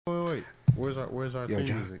Wait. Where's our theme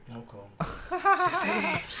music? Okay.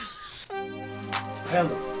 Tell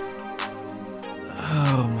him.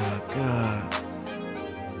 Oh my god.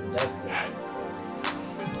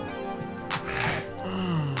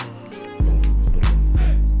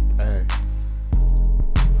 Hey. Hey.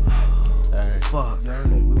 Fuck. Y'all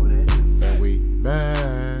gonna move that shit. And we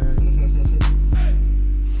back.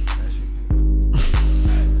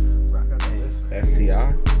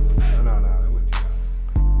 STI? No, that wouldn't do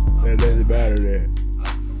That doesn't matter then.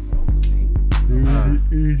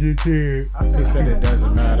 He said it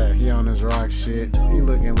doesn't matter. He on his rock shit. He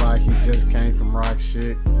looking like he just came from rock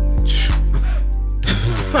shit.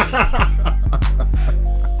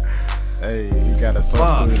 Hey, he got a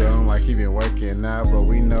sweatsuit on like he been working out, but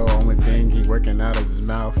we know only thing he working out is his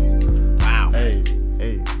mouth. Wow. Hey.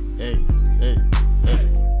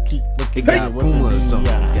 Keep looking at what the something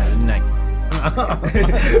got a night.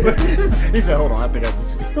 He said, "Hold on, I think I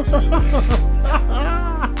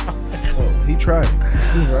Oh, he tried it.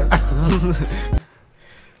 He's right.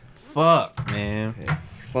 Fuck, man. Yeah,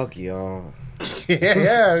 fuck y'all.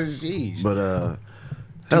 yeah, sheesh. But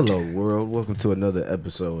hello world. Welcome to another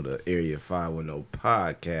episode of Area 510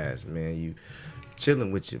 Podcast, man. You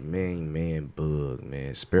chilling with your main man Bug,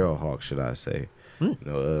 man. Sparrowhawk, should I say. You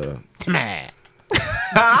know,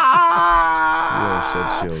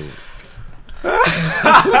 shut your Bro,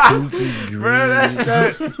 that's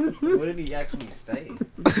not. What did he actually say?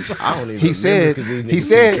 I don't even He said, I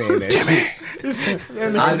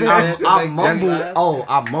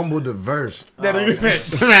mumbled the verse. That nigga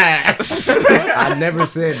said, I never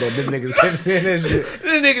said that. Them niggas kept saying that shit.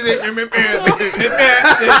 The niggas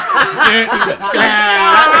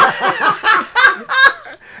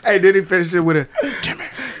Hey, did he finish it with a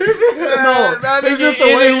no, it's just the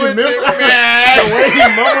way he mumbled it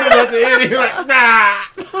at the end. He like,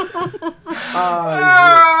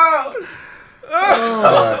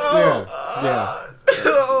 yeah.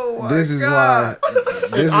 This is why.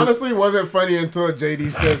 It honestly wasn't funny until JD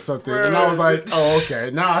said something, and I was like, "Oh, okay.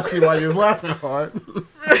 Now I see why you was laughing hard."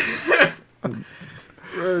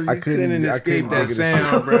 I couldn't escape that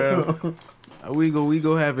sound, bro. We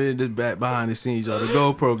go have it in this back behind the scenes, y'all. The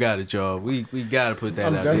GoPro got it, y'all. We gotta put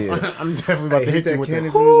that out there. I'm definitely about to hit you with candy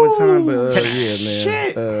that. for me one time, but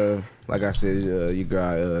yeah, man. Like I said, you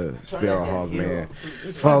got Sparrowhawk, man.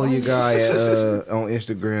 Follow your guy on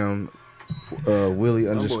Instagram,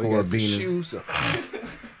 Willie_Beanin.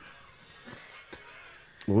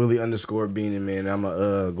 Willie_Beanin, man.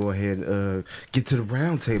 I'ma go ahead and get to the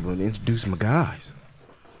round table and introduce my guys.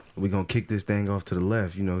 We're gonna kick this thing off to the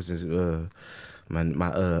left, you know, since my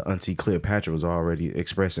auntie Cleopatra was already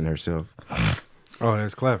expressing herself. Oh,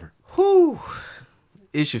 that's clever. Whew.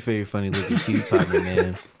 It's your favorite funny looking cute partner,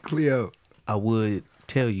 man. Cleo. I would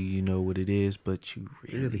tell you, you know what it is, but you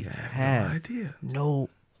really have no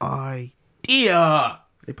idea.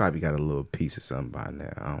 They probably got a little piece of something by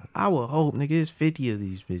now. I would hope, nigga, it's 50 of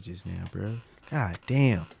these bitches now, bro. God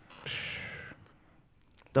damn.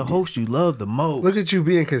 The host you love the most. Look at you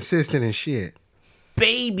being consistent and shit.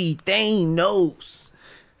 Baby thing knows.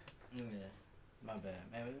 Yeah, my bad,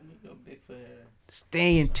 man. We go Bigfoot.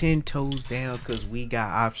 Staying 10 toes down because we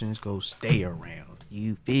got options. Go stay around.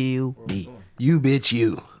 You feel me? You bitch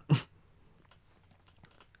you.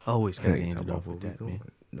 Always gotta end it off with Where we that, going?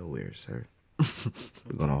 man. Nowhere, sir.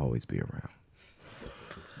 We're gonna always be around.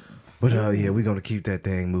 But yeah, we're gonna keep that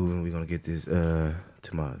thing moving. We're gonna get this to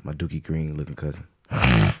my Dookie Green looking cousin.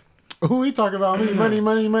 Who we talking about? Money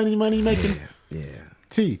making. Yeah.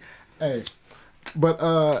 T. Hey. But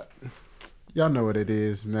y'all know what it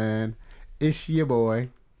is, man. It's your boy,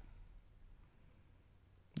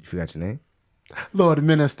 You forgot your name? Lord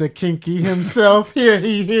Minister Kinky himself. Here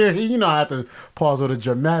he. You know I have to pause with the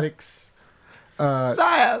dramatics.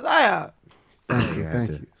 Zaya.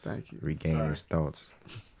 Thank you. Regain his thoughts.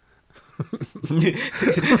 Y'all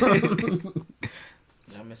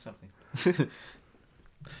missed something.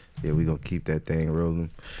 Yeah, we gonna keep that thing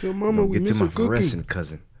rolling. Tell mama we get miss to a my cookie. fluorescent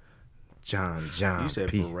cousin, John You said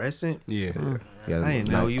P. fluorescent? Yeah. I didn't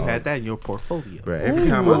know you had that in your portfolio. Bro, every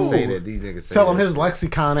time I say that, these niggas say Tell him that his shit.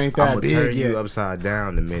 lexicon ain't I'm that gonna big turn yet. you upside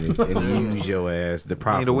down in a minute and use your ass the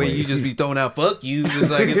proper Ain't the way you just be throwing out fuck you,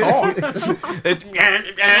 just like it's hard.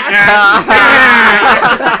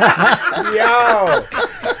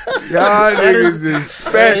 Y'all niggas is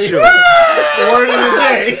special. Word of the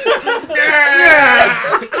day.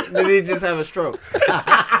 Did he just have a stroke?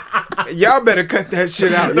 Y'all better cut that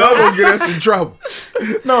shit out. Y'all gonna get us in trouble.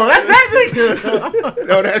 No, that's that nigga.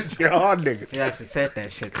 No, that's y'all niggas. He actually said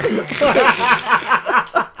that shit.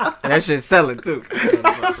 And that shit selling too.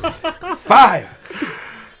 Fire.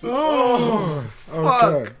 Oh,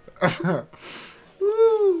 Fuck.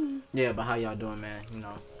 Yeah, but how y'all doing, man? You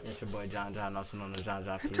know, it's your boy John, also known as John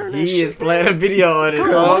P. He is playing a video on his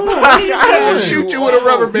phone. Shoot you with a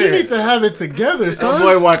rubber You band. need to have it together, That son.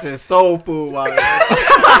 boy watching Soul Food while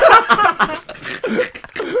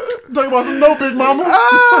Talking about some no big mama.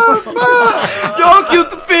 Y'all cute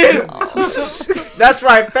to feel. That's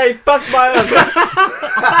right, Faith. Fuck my husband.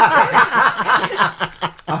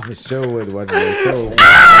 I for sure would watch that. So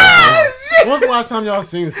When's the last time y'all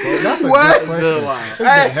seen Soul? That's a What? good question. Good one. It's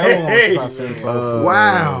been hell long since I seen Soul Food.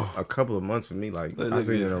 Wow. a couple of months for me. Like I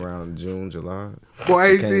seen it around June, July. Boy, I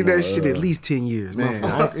ain't Came seen that on, shit at least 10 years, Man,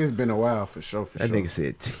 man. it's been a while for sure. That nigga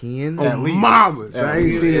said 10. At least. Mamas. At I ain't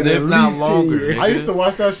least. seen it And at if not least 10 longer, years. I used to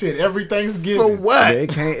watch that shit every Thanksgiving. For what? Yeah,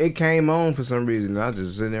 it came on for some reason. I was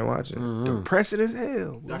just sitting there watching. Depressing as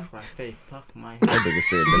hell. Boy. That's right, Faith. Fuck my That nigga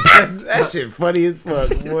said that shit funny as fuck,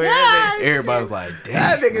 boy. Everybody was like, damn.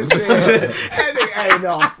 That nigga said that nigga, hey,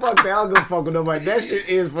 no, fuck that. I don't give a fuck with nobody. That shit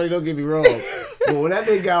is funny, don't get me wrong. But when that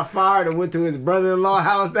nigga got fired and went to his brother-in-law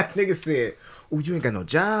house, that nigga said, "Oh, you ain't got no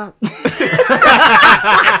job?"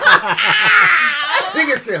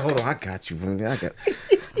 Nigga said, "Hold on, I got you. I got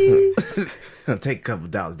take a couple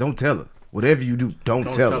dollars. Don't tell her. Whatever you do,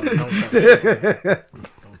 don't tell her."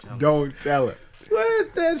 Don't tell it.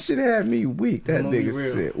 What? That shit had me weak. That gonna be nigga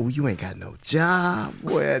real. said, "Oh, you ain't got no job."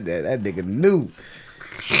 Boy, that nigga knew.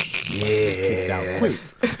 Yeah. Quick.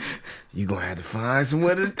 You gonna have to find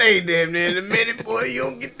somewhere to stay damn near in a minute, boy. You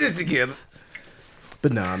don't get this together.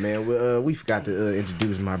 But nah, man, we forgot to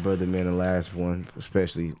introduce my brother, man, the last one,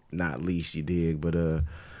 especially not least, you dig. But my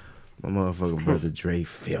motherfucking brother Dre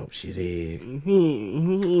Phelps, you dig.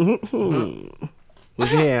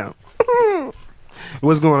 What's yeah?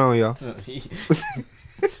 What's going on, y'all?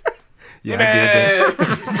 Yeah, I did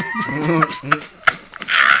that.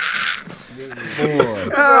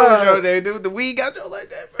 Oh, the weed got you like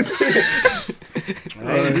that, bro.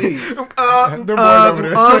 Them boys over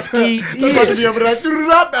there. Supposed to be over there.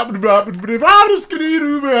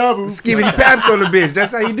 Skibbity paps on the bitch.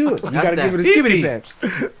 That's how you do it. You That's gotta that give it a skibbity pee-pee. paps.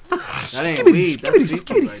 That ain't weed. That's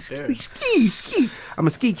Skibbity, right skibbity, there. ski. I'm a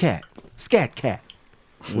ski cat. Scat cat.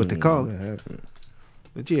 What they call What it. happened?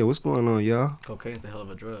 But yeah, what's going on, y'all? Cocaine's a hell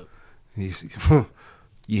of a drug. You see-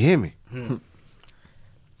 you hear me? This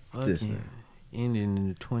Fucking ending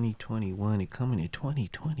in 2021 and coming in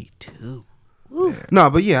 2022. No,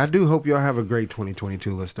 but yeah, I do hope y'all have a great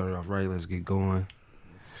 2022. Let's start off right. Let's get going.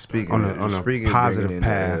 Speaking On of a speaking of positive bringing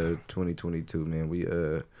in, path. 2022, man.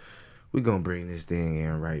 We gonna bring this thing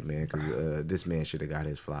in right, man, because this man should have got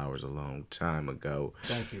his flowers a long time ago.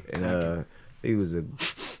 Thank you. And he was a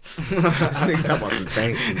this nigga talking about some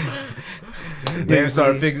thank you. They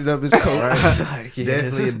started fixing up his coat. Right.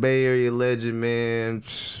 Definitely a Bay Area legend, man.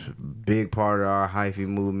 Big part of our hyphy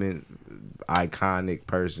movement. Iconic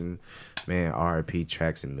person, man. R.I.P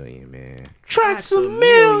Traxamillion, man.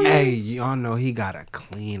 Traxamillion. Hey, y'all know he got a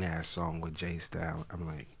clean ass song with Jay Stalin. I'm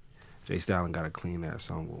like, Jay Stalin got a clean ass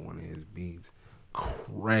song with one of his beats.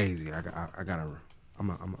 Crazy. I'm gonna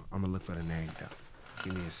look for the name though.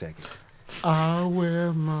 Give me a second. I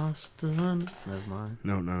wear my stun. That's mine.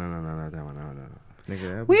 No, that one. No.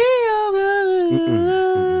 Nigga, that We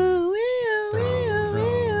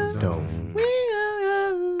don't.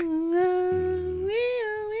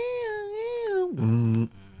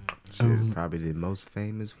 Shit, probably the most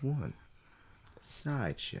famous one.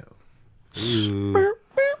 Sideshow.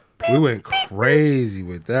 We went crazy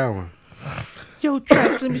with that one. Yo,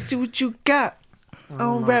 Trax, let me see what you got. I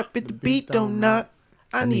don't rap at the beat, don't knock.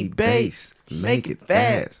 I need bass. Make it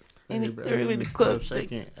fast. And it's early in the club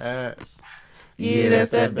shaking. Shaking ass. Yeah,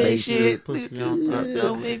 that's that bass shit. Pussy on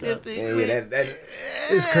Don't make that thing quick. that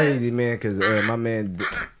it's crazy, man, because my man...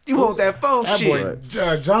 You want that phone That shit.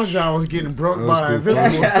 boy, John was getting broke by cool.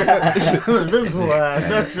 invisible, invisible ass.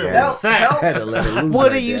 That shit was fat. had to let it loose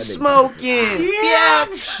What like are you that. smoking?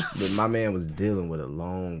 Bitch. But my man was dealing with a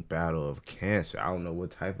long battle of cancer. I don't know what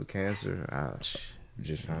type of cancer. I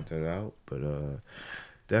just found that out. But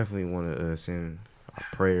definitely want to send our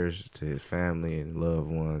prayers to his family and loved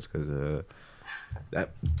ones, because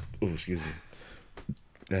excuse me.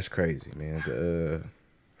 That's crazy, man.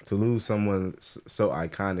 To lose someone so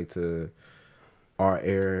iconic to our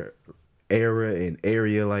era and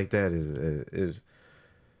area like that is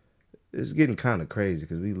it's getting kind of crazy,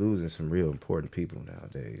 because we losing some real important people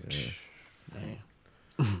nowadays. Man.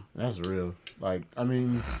 That's real. Like, I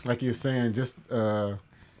mean, like you're saying, just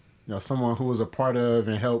someone who was a part of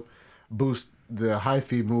and helped boost the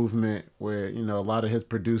hyphy movement, where a lot of his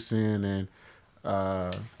producing and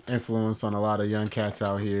influence on a lot of young cats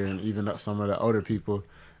out here, and even some of the older people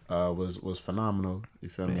was phenomenal. You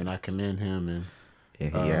feel me? And I commend him. And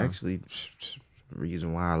Yeah, he actually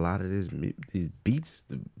reason why a lot of these beats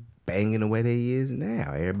banging the way they is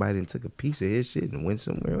now. Everybody done took a piece of his shit and went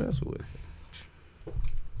somewhere else with it.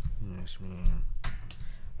 Yes, man.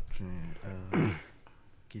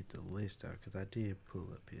 Get the list out because I did pull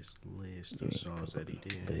up his list of songs that he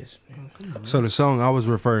did. So the song I was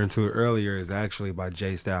referring to earlier is actually by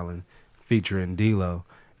Jay Stalin featuring D-Lo,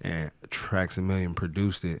 and Traxamillion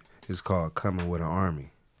produced it. It's called Coming With an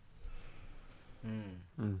Army.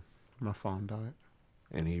 My phone died.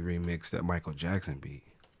 And he remixed that Michael Jackson beat.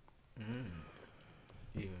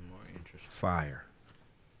 Even more interesting. Fire.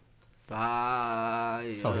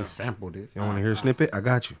 Fire. So he sampled it. You want to hear a snippet? I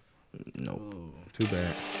got you. Nope. Too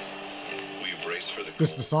bad.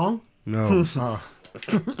 This the song? No. Oh,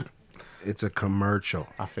 It's a commercial.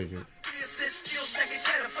 I figured.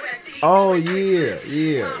 Oh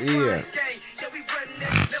yeah.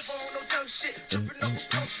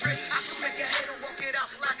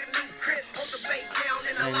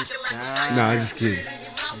 No, I'm just kidding.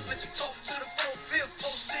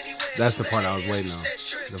 That's the part I was waiting on.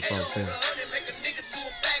 The phone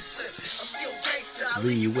thing.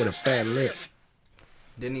 Leave you with a fat lip.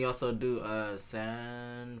 Didn't he also do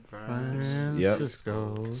San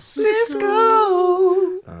Francisco?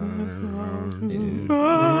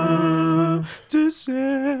 Yep.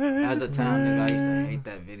 As a town nigga, I used to hate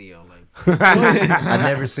that video. Like, I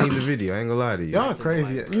never seen the video. I ain't gonna lie to you. Y'all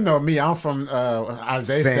crazy. You know me. I'm from as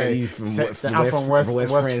they Sandy say. from I'm from West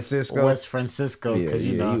Francisco. West Francisco. Yeah, Because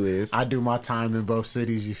you yeah, know you is. I do my time in both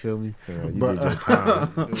cities. You feel me? Yeah, you But- did your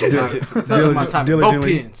time. my time. Both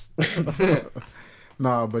Diligently. pins.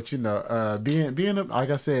 No, but you know, being like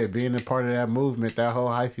I said, being a part of that movement, that whole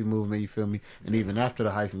hyphy movement, you feel me? And even after the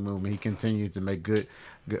hyphy movement, he continued to make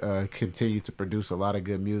continued to produce a lot of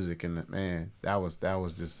good music. And man, that was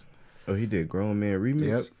just, Oh, he did Grown Man remix.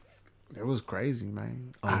 yep, it was crazy,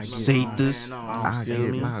 man. I see this. I feel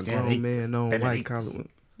get me? my grown man on white collar.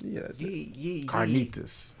 Benedictus. Yeah,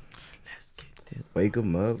 Carnitas. Let's get this. wake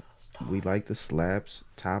 'em up. We like the slaps,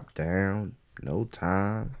 top down, no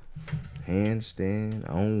time, handstand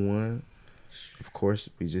on one. Of course,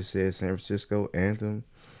 we just said San Francisco anthem,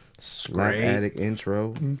 slap Great. addict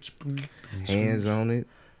intro, hands on it,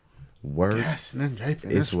 work, Yes, and then draping.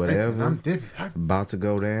 It's that's whatever. draping, I'm dipping. about to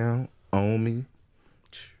go down, on me,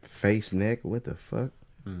 face neck. What the fuck?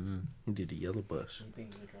 He did the yellow bus. You think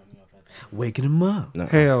you drop me off at that? Waking him up. No,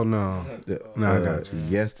 Hell no. no, I got you.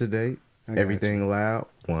 Yesterday, I got everything loud,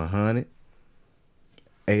 100,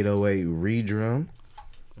 808 redrum.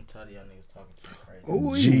 I'm tired of y'all niggas talking too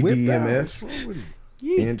crazy. GDMF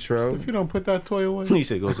intro If you don't put that toy away, He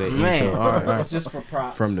said, "Go say Man, intro." All right. it's just for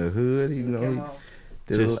props. from the hood, you know.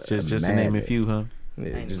 he did Just to name a madness. few, huh?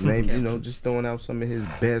 Yeah, just name, you know, just throwing out some of his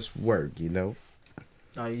best work, you know.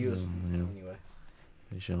 No, you was Yeah. anyway.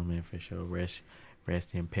 For sure, man. For sure. Rest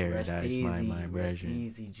in paradise, Rest easy, my rest brethren.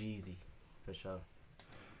 easy, Jeezy, for sure.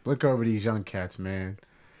 look over these young cats, man.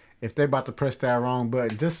 If they about to press that wrong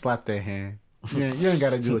button, just slap their hand. You ain't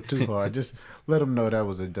got to do it too hard. Just let them know that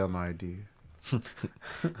was a dumb idea.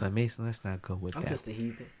 Let's not go with I'm that. just a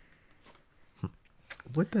heathen.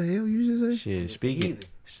 What the hell you just say? Shit. Just a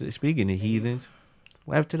heathen. Speaking of heathens,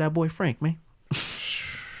 what happened to that boy Frank, man?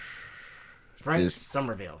 Frank It's-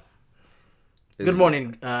 Summerville. Good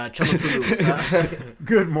morning, Channel 2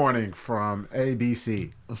 Good morning from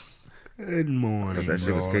ABC. Good morning. That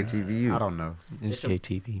shit was Lord. KTVU. I don't know. It's Bishop.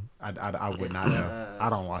 KTV. I would It's, not know. I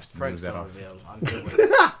don't watch the Frank news that often. Summerville. I'm good with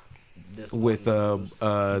this With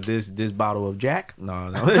one's news. this bottle of Jack.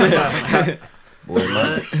 No. Boy,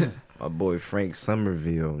 my boy Frank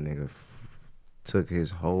Summerville, nigga, took his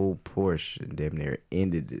whole Porsche and damn near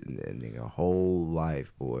ended it in that nigga whole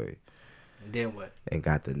life, boy. Then what? And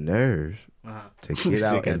got the nerves Uh-huh. to get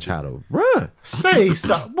out and try to run. Say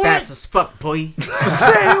something. Fast as fuck, boy.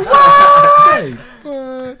 Say what? Say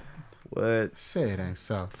what? What? Say it ain't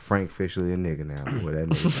so. Frank officially a nigga now, boy. That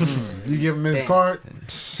nigga. You give him his Damn. card?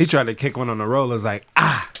 He tried to kick one on the rollers like,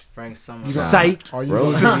 Frank Summerville. Psych. Are you Bro,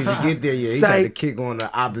 gonna- he to get there, yeah. He tried to kick on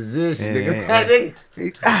the opposition, nigga.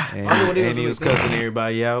 And he was cussing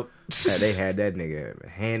everybody out. Yeah, they had that nigga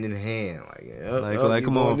hand in hand, Like, you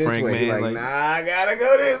come going on, this Frank, way. He man, Like, like- nah, I gotta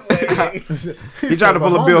go this way. he tried to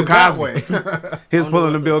pull a Bill Home is that Cosby. way. He was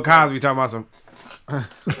pulling the Bill Cosby, talking about some.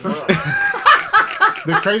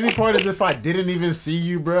 The crazy part is if I didn't even see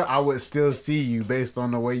you, bro, I would still see you based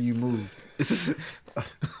on the way you moved.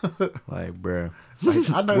 Like, bruh. Like,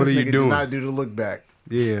 I know What this are you nigga doing? did not do the look back.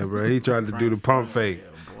 Yeah, bro. He tried to do the pump fake.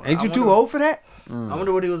 boy. Ain't you too old for that? I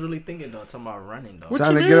wonder what he was really thinking though. Talking about running though. What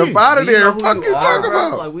Trying you to get mean? up out of Do you there. know who Fuck you you are, talking bro?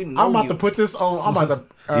 about? Like we know I'm about you. to put this on. I'm about to.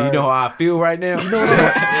 Do you know how I feel right now?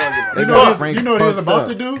 You know what Frank you know what he was fucked about up.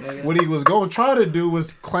 to do? What he was going to try to do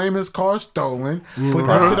was claim his car stolen, put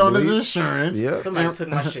that shit on his Probably. insurance. Yep. Somebody took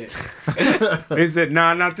my shit. They said,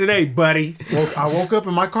 nah, not today, buddy. I woke up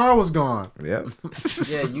and my car was gone. Yep.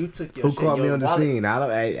 Yeah, you took your Who shit. called me Your on the wallet- scene?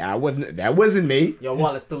 I wasn't. That wasn't me. Your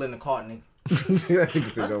wallet's still in the car, nigga.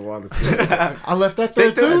 I left that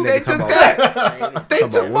there too. They took that. They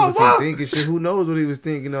About took what my was he wallet. thinking? Shit, who knows what he was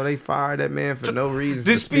thinking? You know, they fired that man for no reason.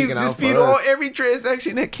 for speaking out Dispute for on us. every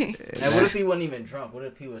transaction that came. And what if he wasn't even drunk? What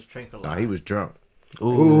if he was tranquilized? No, he was drunk.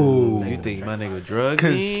 Ooh. You think my nigga drug?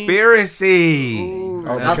 Conspiracy.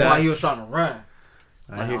 That's why he was trying to run.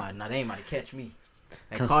 Like, oh, nah, they ain't about to catch me.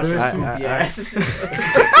 They caught you, Conspiracy? goofy ass.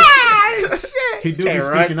 He do be Can't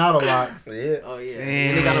run. speaking out a lot. Yeah. Oh yeah,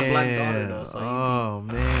 and they got a black daughter though, so Oh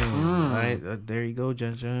man. Right, there you go,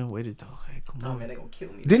 John. Wait a hey, come no on. man, they gonna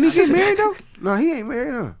kill me. Didn't he get married though? No, he ain't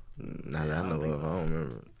married, huh? Not that I know of. I don't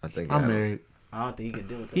remember. I think I'm married. I don't think he could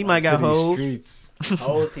do it. He might got To these hoes. streets.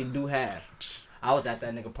 hoes. He do have. I was at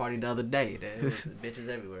that nigga party the other day. There was bitches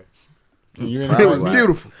everywhere. You Probably It was why.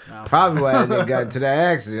 beautiful. Nah, Probably why that nigga got into that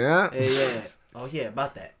accident, huh? yeah. Oh yeah,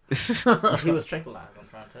 about that. He was tranquilized. I'm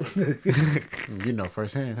trying to tell you. You know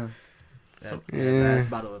firsthand, huh? That last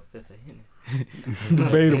bottle of Fifth of Henny.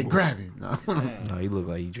 Debatable. Grab him. No. Man. No, he look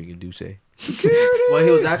like he drinking Douce. Well,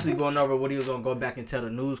 he was actually going over what he was gonna go back and tell the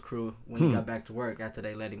news crew when he got back to work after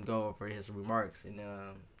they let him go for his remarks, and you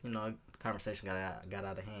know, the conversation got out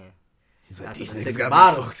of hand. He's like, After these the niggas sixth got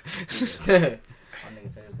bottle, me fucked. my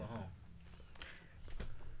nigga said he was going home.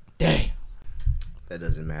 Damn. That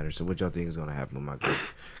doesn't matter. So what y'all think is gonna happen with my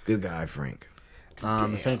good guy Frank?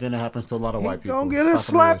 The same thing that happens to a lot of white people. Gonna get a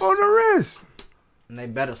slap on the wrist. And they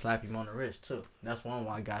better slap him on the wrist too. That's one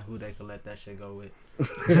white guy who they could let that shit go with.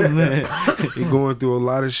 He going through a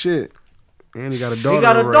lot of shit. And he got a daughter. He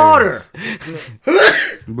got to a raise. daughter.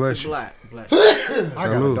 Bless you. Black. I got a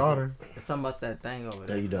Salute. daughter. There's something about that thing over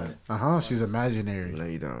there. No, you don't. She's imaginary. No,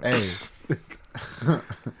 you don't. Hey.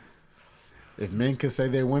 If men can say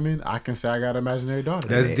they're women, I can say I got an imaginary daughter.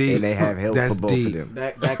 That's And deep. And they have help That's for both deep. of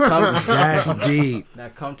them. That cum That's deep.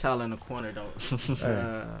 that cum towel in the corner though.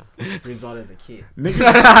 Result as a kid.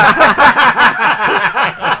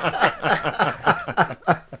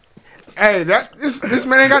 Hey, this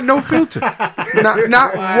man ain't got no filter.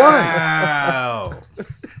 Not one.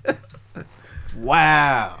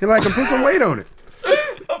 Wow. He like to put some weight on it.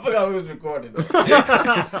 I forgot who was recording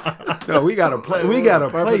though. No, we gotta play. We gotta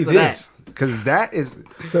play Purpose of this because that is.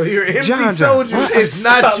 So your empty John. soldiers is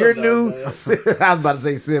not your John, new. man. I was about to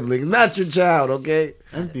say sibling, not your child. Okay.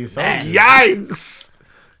 Empty soldiers. Yikes!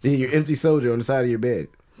 Then your empty soldier on the side of your bed.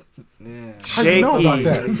 Yeah. How you know about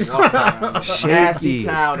that? Nasty Shaky.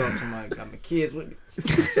 towel though to my got my kids with me.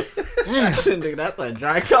 Nigga, that's a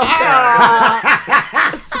dry cum towel.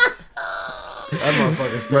 That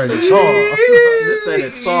motherfucker started tall. This thing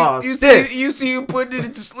is sauce. You see you putting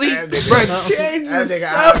it to sleep. That nigga- But change the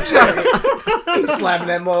subject. He's slapping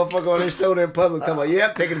that motherfucker on his shoulder in public. Talking about,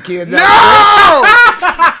 yep, taking the kids out.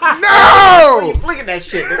 No! Look at that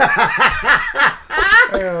shit. Nigga.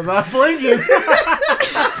 Hell, not flinging.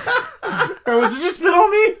 Hey, did you spit on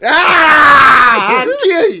me? I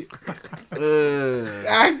kill you.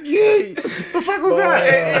 I kill you. The fuck was that?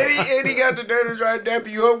 And he got the nerve to try to dap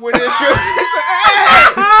you up with his shoe.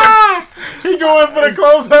 He going for the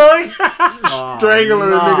close hug.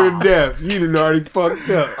 Strangling a nigga to death. You done already fucked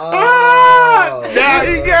up. Now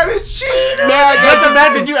he got his cheek. Now, just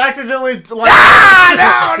imagine you accidentally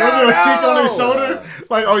like No. your cheek on his shoulder.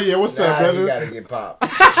 Like, oh yeah, what's up, You brother? gotta get popped.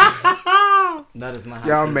 That is not how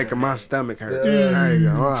Y'all kids making are my made. stomach hurt. There you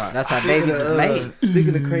go. All right. That's how babies is made.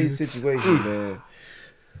 Speaking of crazy situations, man.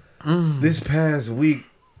 This past week,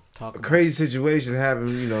 Talk a about crazy situation happened,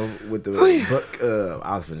 you know, with the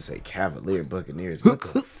I was gonna say Cavalier Buccaneers. What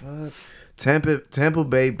the fuck? Tampa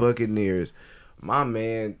Bay Buccaneers. My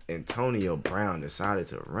man Antonio Brown decided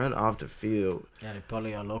to run off the field Yeah, the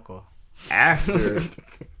polio loco. after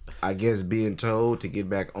I guess being told to get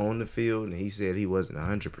back on the field, and he said he wasn't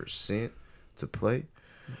 100% to play.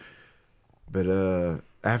 But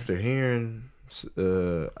after hearing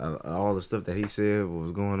all the stuff that he said what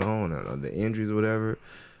was going on, the injuries or whatever,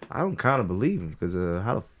 I don't kind of believe him because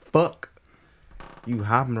how the fuck you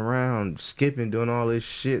hopping around, skipping, doing all this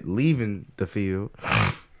shit, leaving the field,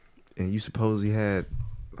 and you supposedly had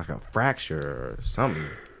like a fracture or something.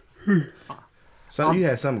 You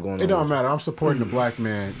had something going on. It don't matter. I'm supporting the black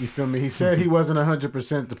man. You feel me? He said he wasn't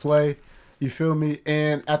 100% to play. You feel me?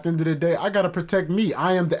 And at the end of the day, I gotta protect me.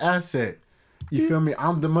 I am the asset. You feel me?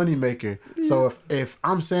 I'm the money maker. So if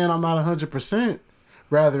I'm saying I'm not 100%,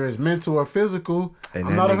 rather it's mental or physical, And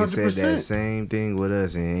I'm that not nigga 100%. said that same thing with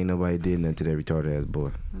us, and ain't nobody did nothing to that retarded ass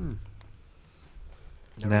boy.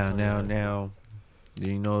 Now, do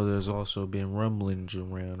you know there's also been rumblings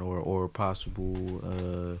around or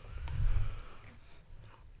possible,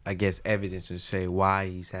 I guess, evidence to say why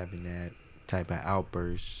he's having that type of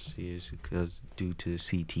outburst is because due to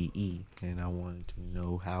CTE, and I wanted to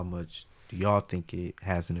know how much do y'all think it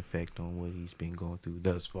has an effect on what he's been going through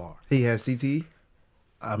thus far. He has CTE.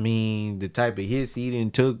 I mean, the type of hits he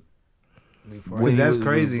didn't took. Because that's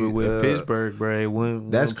crazy. With Pittsburgh, bro.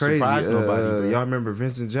 That's crazy. Nobody, bro. Y'all remember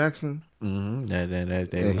Vincent Jackson?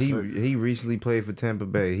 Mm-hmm. And he recently played for Tampa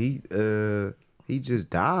Bay. He just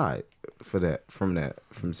died from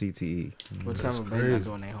CTE. But Tampa Bay not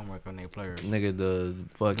doing their homework on their players. Nigga, the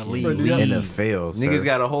fucking league. NFL. Niggas sir.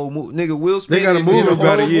 got a whole move. Nigga, Will Smith. They got a move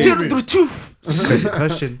about it. Yeah.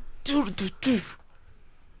 Concussion.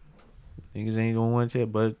 Niggas ain't gonna want that,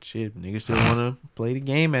 but shit, niggas still wanna play the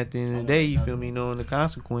game at the end of the day. You feel me? Knowing the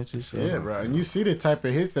consequences. So. Yeah, bro. And you see the type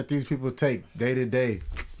of hits that these people take day to day.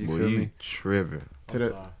 You Boy, feel you me? tripping. To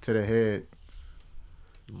the head.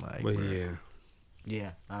 Like, But bro. Yeah.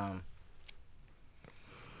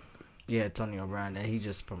 Yeah, Tony O'Brien. He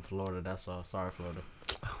just from Florida. That's all. Sorry, Florida.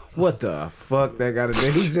 What the fuck that got to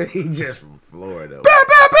do? He said he just from Florida.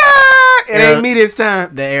 It ain't me this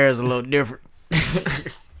time. The air is a little different.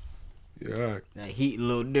 Yeah. The heat a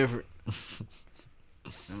little different.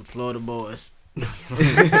 Them Florida boys. They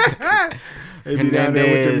be down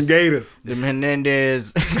there with them Gators. Them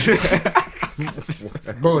Hernandez.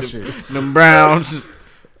 Bullshit. Them Browns.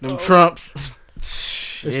 Them Trumps.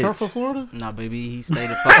 Is Trump from Florida? Nah, baby, he stayed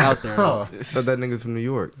the fuck out there. Oh. I thought that nigga's from New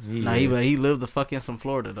York. Nah, he lived the fuck in some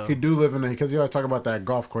Florida though. He do live in there because you always talk about that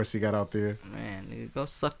golf course he got out there. Man, nigga, go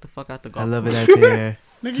suck the fuck out the golf. I love it course. out there.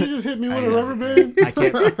 Nigga, you just hit me with I a know. rubber band. I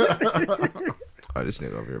can't. Oh, this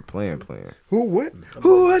nigga over here playing. Who what?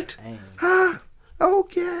 Who what? Dang. Huh?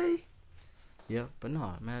 Okay. Yeah, but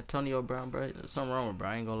no, man, Antonio Brown, bro, there's something wrong with bro.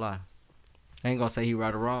 I ain't gonna lie. I ain't gonna say he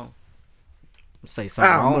right or wrong. Say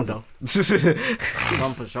something wrong though. Something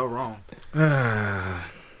for sure wrong.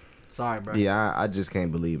 Sorry, bro. Yeah, I just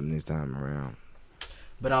can't believe him this time around.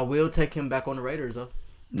 But I will take him back on the Raiders though.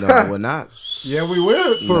 No, we're not. Yeah, we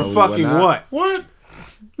will. For No, fucking we're not. what? What?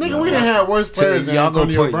 Nigga, we done had worse players than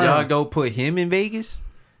Antonio Brown. Y'all go put him in Vegas?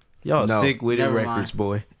 Y'all No. sick with it Never records, mind.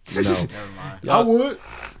 boy. No. Never mind. I would.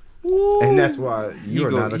 And that's why He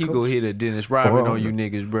you're go, not a he coach. go hit a Dennis Rodman Well, on you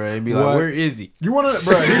niggas, bro, and be What? like, "Where is he?" You want to,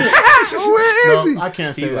 bro? He didn't, Where is he? no, I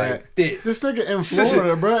can't say He that. like this. This nigga in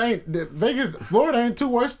Florida, bro, ain't Vegas. Florida ain't too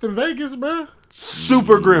worse than Vegas, bro.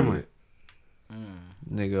 Super gremlin.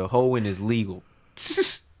 Nigga, hoeing is legal.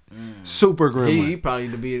 Super He gremlin. probably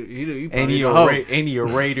to be. He And he probably a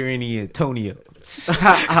Ra- Raider and he Antonio.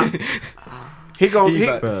 He gonna He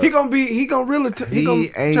really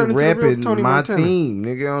He ain't turn into the real repping Tony my Montana. team,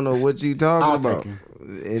 nigga. I don't know what you I'll talking take about. him.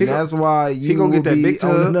 And that's why you gonna get will that be big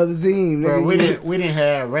on tub? another team, Bro, nigga. we didn't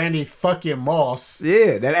have Randy fucking Moss.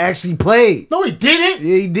 Yeah, that actually played. No, he didn't.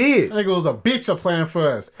 Yeah, he did. That nigga was a bitch of playing for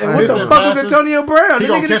us. And what the Missing fuck was passes, Antonio Brown? He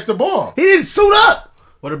The gonna nigga catch the ball. he didn't suit up.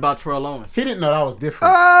 What about Terrell Owens? He didn't know that was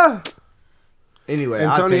different. Anyway,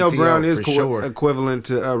 Antonio I'll take Brown T.O. is for sure. equivalent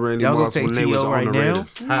to Randy Y'all gonna Moss take when they was T.O. on right the now?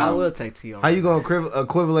 Raiders. I will take T.O. How you gonna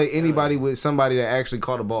equivalent anybody with somebody that actually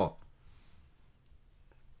caught a ball?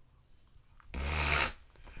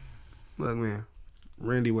 Look, man,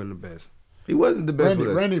 Randy wasn't the best. He wasn't the best Randy-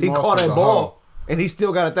 with us. Randy He Moss caught was a a ball, hoe. and he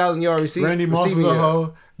still got 1,000-yard receiving. Randy Moss was a yard.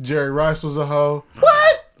 hoe. Jerry Rice was a hoe.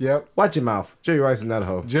 What? Yep. Watch your mouth. Jerry Rice is not a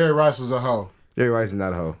hoe. Jerry Rice was a hoe. Jerry Rice is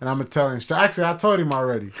not a hoe. And I'm gonna tell him straight. Actually, I told him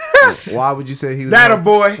already. Why would you say he was That a a hoe?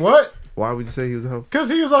 boy. What? Why would you say he was a hoe? Cause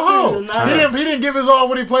he was a hoe. He didn't give his all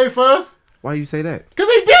when he played for us. Why you say that? Cause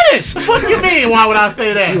he did it. Fuck you mean? Why would I say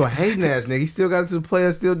You that? a hating ass nigga. He still got to the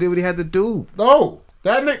player, still did what he had to do. No,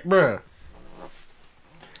 that nigga, bruh.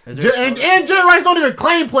 Is there And Jerry Rice don't even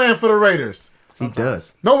claim playing for the Raiders. He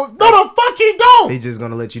does. No, the fuck he don't. He's just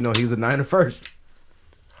gonna let you know he was a Niner first.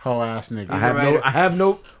 Hoe ass nigga. Raider. I have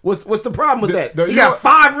no. What's the problem with that? the- He you got know-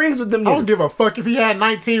 5 rings with them I don't niggas. give a fuck if he had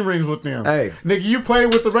 19 rings with them. Hey. Nigga, you played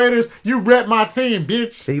with the Raiders. You rep my team,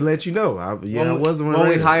 bitch. He let you know. I wasn't when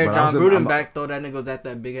we Raider, hired but John I was Gruden I'm- back though, that nigga was at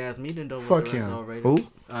that big ass meeting though. with Fuck the rest him. of the Raiders. Who?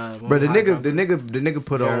 When Bro, we the hired John nigga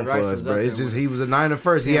put Jerry on for Rice us, was bro. up It's there just with he us. was a Niner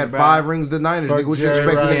first. He Yeah, had bro. 5 rings with the Niners. Fuck Nigga, what you Jerry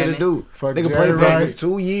expect Rice. him to do? Fuck Nigga Jerry played for us Rice. for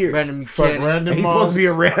 2 years. Brandon Fuck Buchanan. Randy And he's Moss. supposed to be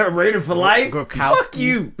a Raider for life. Gronkowski. Fuck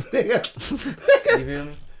you, nigga. You feel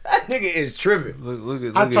me? That nigga is tripping.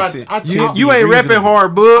 Look I at tried. Tim. I You tried- ain't repping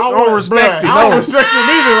hard, bud. I don't respect it. I don't respect you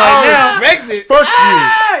neither right now. Respect it. Fuck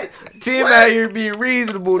you. Tim out here being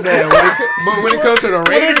reasonable now. But when it comes to the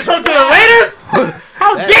Raiders,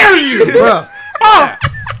 How dare you, bro?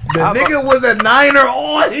 The nigga was a Niner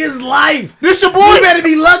all his life. This your boy? You better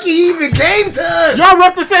be lucky he even came to us. Y'all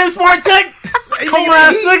rep the same smart tech? Come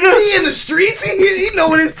ass nigga. He in the streets. He know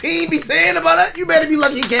what his team be saying about us. You better be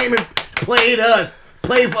lucky he came and played us.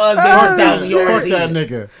 Played for us. Fuck that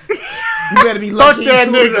nigga. You better be lucky that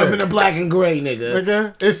he suited nigga. up in the black and gray, nigga.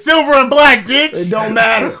 Nigga, it's silver and black, bitch. It don't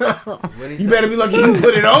matter. You better be lucky he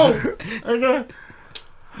put it on. Nigga.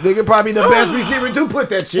 Nigga probably the best receiver to put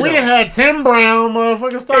that shit We on. done had Tim Brown,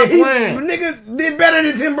 motherfucker, stop playing. Nigga did better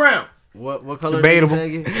than Tim Brown. What color? Debatable.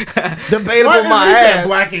 Did you say again? Debatable Why my is that ass.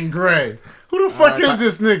 black and gray? Who the fuck is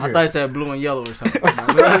this nigga? I thought you said blue and yellow or something.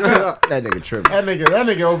 That nigga tripping. that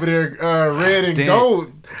nigga over there, red and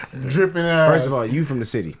gold, dripping ass. First of all, you from the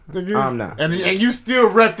city. Nigga. I'm not. And you still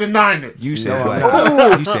rep the Niners. You said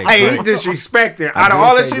black. You said Hey, he black. disrespected. Out of did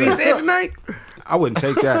all the say shit he black. said tonight, I wouldn't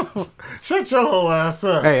take that. Shut your whole ass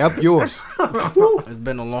up. Hey, up yours. It's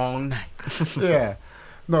been a long night. Yeah.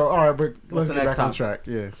 No, all right, but let's the get next back on topic? track.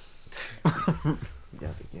 Yeah.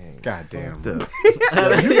 God damn. Y'all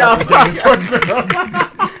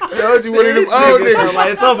told you one of them old niggas.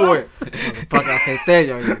 like it's over with. Fuck, I can't stand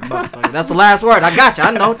y'all. You motherfucker. That's the last word. I got you.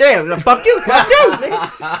 I know. Damn. Fuck you,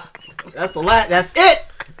 nigga. That's the last. That's it.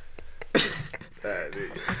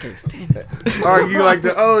 I can't stand it. Argue like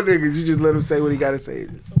the old niggas. You just let him say what he got to say.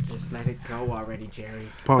 Just let it go already, Jerry.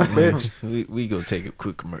 Punk bitch. We gonna take a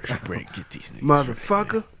quick commercial break. Get these niggas.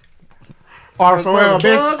 Motherfucker. R4L,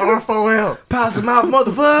 bitch. R4L. Pass him out,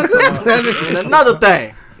 motherfucker. And another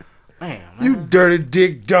thing. Man, You dirty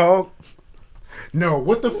dick dog. No,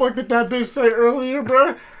 what the fuck did that bitch say earlier,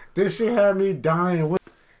 bro? This shit had me dying.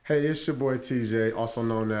 Hey, it's your boy TJ, also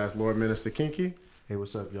known as Lord Minister Kinky. Hey,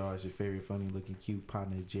 what's up, y'all? It's your favorite funny looking cute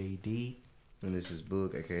partner, JD. And this is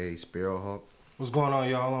Boog, aka Sparrowhawk. What's going on,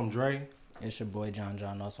 y'all? I'm Dre. it's your boy John,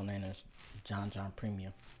 also known as John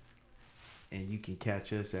Premium. And you can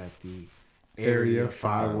catch us at the Area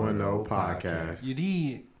 510 podcast. You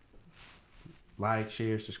did. Like,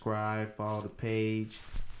 share, subscribe, follow the page,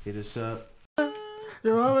 hit us up.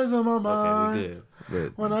 You're always on my Okay, mind. we good.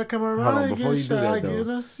 But When I come around, Hold on, I before get you do shy, that, I though, get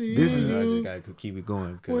to see this is- I you. just gotta keep it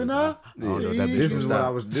going. 'Cause When I I don't know that see bitch this is what stop. I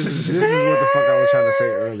was. This is what the fuck I was trying to say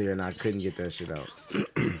earlier, and I couldn't get that shit out.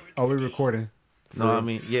 Oh, we recording. No, I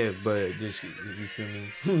mean, yeah, but just, you feel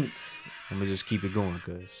me? I'm gonna just keep it going,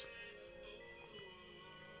 cause.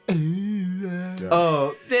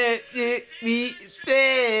 Oh, that it me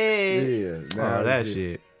Yeah, Oh, that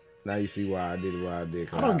shit. Now you see why I did what I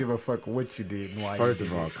did. I don't give a fuck what you did and why First you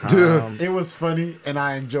of did all, it. calm, It was funny and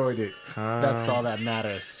I enjoyed it. That's all that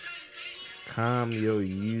matters. calm your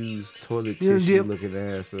used toilet Yeah, tissue yep. looking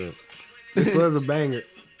ass up. This was a banger.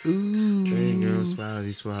 Hey, girl,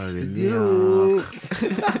 swallowed it. Yeah.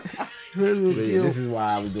 This is why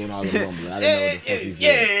I was doing all the mumbling. I didn't know what the fuck he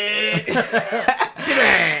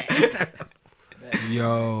said.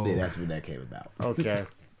 Yo. Yeah, that's what that came about. Okay.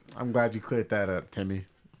 I'm glad you cleared that up, Timmy.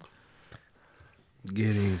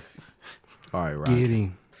 Get him. All right, right. Get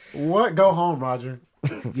him. What? Go home, Roger.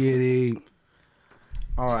 Get him.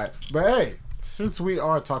 All right. But hey, since we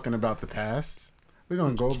are talking about the past, we're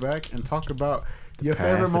going to go back and talk about your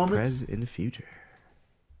favorite Past, the moments present, and the future.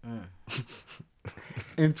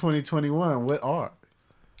 in 2021. What are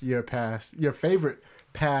your favorite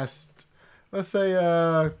past, let's say,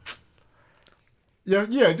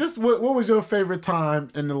 just what was your favorite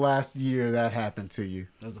time in the last year that happened to you?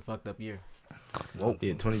 It was a fucked up year. Whoa.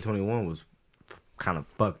 Yeah, 2021 was kind of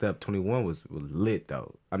fucked up. 21 was lit,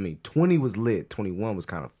 though. I mean, 20 was lit. 21 was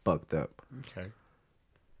kind of fucked up. Okay.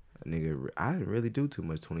 Nigga, I didn't really do too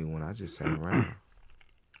much 21. I just sat around.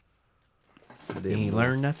 You ain't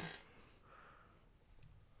learn nothing?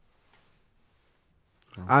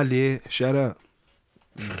 I did. Shut up.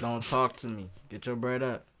 Don't talk to me. Get your bread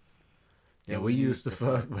up. Yeah, we used to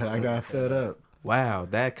fuck, but I got fed up. Wow,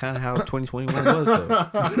 that kind of how 2021 was, though.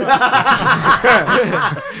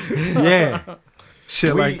 Yeah.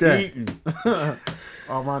 Shit We like that. eating.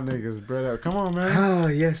 All my niggas bread up. Come on, man. Oh,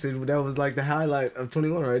 yes. That was like the highlight of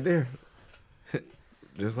 21 right there.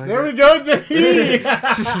 Just like There that. we go, Jay.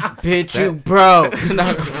 Bitch, you broke.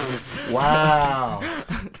 Wow.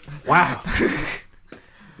 Wow.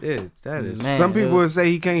 Yeah, that is. Man, Some it people was- would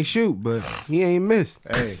say he can't shoot, but he ain't missed.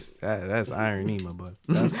 Hey, That's irony, my boy.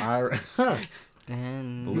 that's Irish.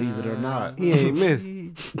 And Believe it or not. He ain't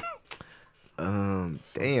missed.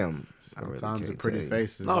 Damn. I really Sometimes the can't pretty tell you.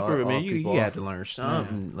 faces. No, for are real, man. all You people had off. to learn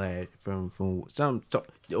something, like from some,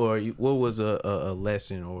 or what was a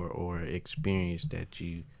lesson or experience that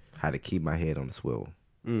you. How to keep my head on the swivel.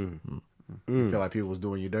 You feel like people was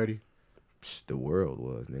doing you dirty? The world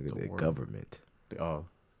was, nigga. The world. government. Oh,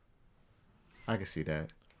 I can see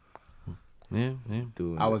that. Yeah.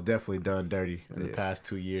 Doing I was definitely done dirty in the past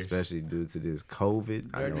 2 years. especially due to this COVID.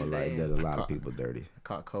 I know like that a lot of people dirty. I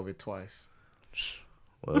caught COVID twice.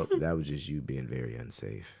 Well, that was just you being very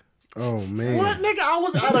unsafe. Oh man. What, nigga? I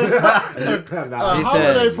was at a He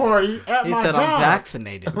holiday said- party at He my said job. I'm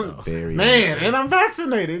vaccinated though. Very Man, unsafe. and I'm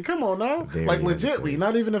vaccinated. Come on now. Very Like, legitly, unsafe.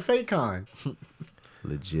 not even a fake kind.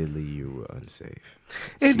 Legitly, you were unsafe.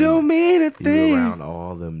 It don't mean a You thing. were around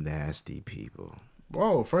all them nasty people.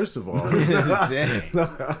 Whoa, first of all,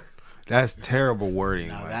 That's terrible wording.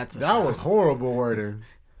 Now like. that's a that was horrible wording.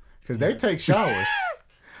 Because they take showers.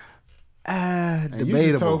 And you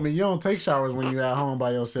just told me you don't take showers when you're at home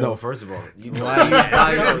by yourself. No, first of all, you why you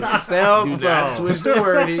by yourself, do not bro. switch the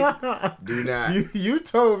wording. Do not. You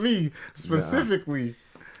told me specifically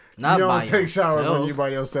Not you by don't take showers when yourself. you by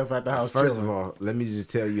yourself at the house. First of chilling. all, let me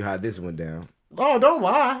just tell you how this went down. Oh, don't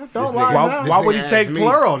lie. Don't This lie nigga- now. Why would he nigga take asked me-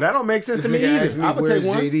 plural? That don't make sense This to me nigga either. asked me, I would where's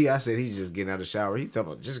take one. JD? I said, he's just getting out of the shower. He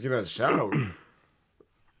talking about, just get out of the shower.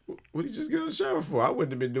 What you just get out of the shower for? I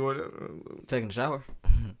wouldn't have been doing it. Taking a shower.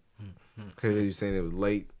 Cause you saying it was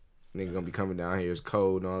late. Nigga gonna be coming down here. It's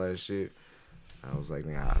cold and all that shit. I was like,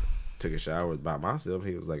 nigga, I took a shower by myself.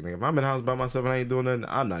 He was like, nigga, if I'm in the house by myself and I ain't doing nothing,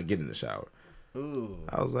 I'm not getting in the shower. Ooh.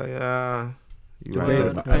 I was like, you Well, right. it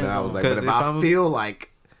And depends I was on- like, 'cause but if if I I'm- feel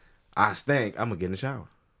like I stink, I'm gonna get in the shower.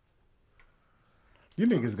 You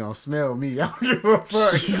niggas gonna smell me. I don't give a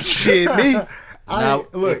fuck. Shit, me. Now,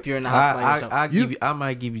 look, if you're in the house by yourself, I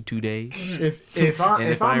might give you 2 days. if And I'm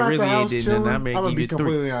if I at really the ain't house did chilling, nothing, I I'm may gonna give be you 3.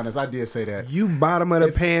 completely honest. I did say that. You bottom of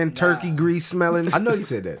the pan turkey grease smelling. I know you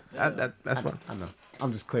said that. That's fine. I know.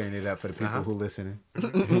 I'm just clearing it up for the people who listening.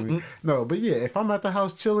 No, but yeah, if I'm at the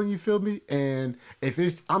house chilling, you feel me? And if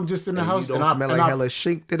it's I'm just in the house you don't and I smell and like I- hella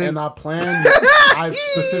shink today. and I plan, I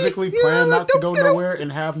specifically plan not to go nowhere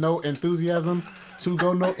and have no enthusiasm to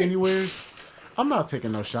go anywhere. I'm not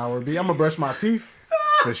taking no shower, B. I'm gonna brush my teeth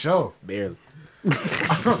for sure. Barely. Boy,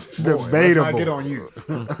 let's not Debatable. get on you.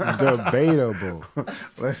 Debatable.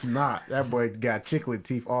 Let's not. That boy got chiclet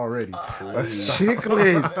teeth already. Let's stop.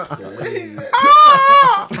 Chiclet.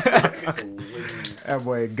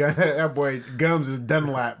 That boy gums is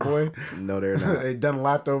Dunlap, boy. No, they're not. They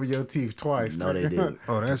Dunlapped over your teeth twice. No, they didn't.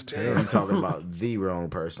 Oh, that's terrible. I'm talking about the wrong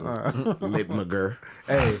person. Lip McGurr.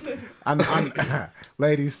 Hey, I'm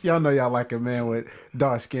ladies, y'all know y'all like a man with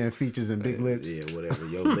dark skin features and big lips. Yeah, whatever.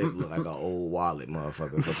 Your lip look like an old wallet,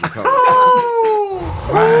 motherfucker. What you talking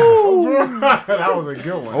That was a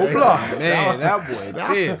good one. Oh, Hey, block, man, that boy,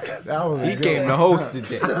 Tim. that was a He good came one. to host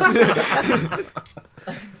today.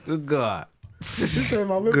 Good God. You said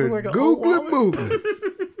my lip Good look like an old googly wallet?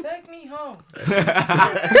 boo. take me home.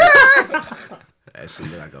 That shit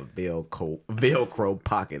look like a Velcro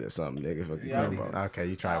pocket or something, nigga. Fuck you talking about? Okay,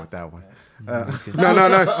 you try with that one. No.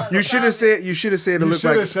 You should have said. You should have said it You looked should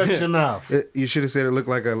like. have shut your mouth. You should have said it looked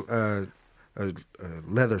like a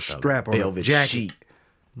leather strap on a Velvet jacket. sheet.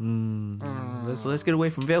 Let's get away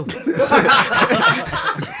from velvet.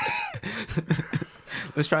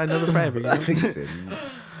 Let's try another fabric. I think he said,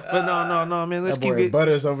 But no, man. Let's That keep boy it.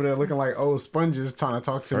 Butters over there looking like old sponges trying to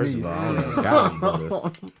talk to first me. of all, I don't even got any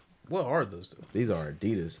Butters. What are those? Though? These are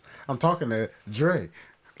Adidas. I'm talking to Dre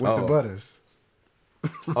with the Oh. Butters.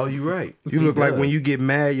 Oh, you right. You look like when you get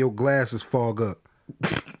mad, your glasses fog up.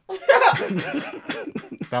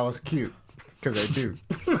 That was cute. Because they do.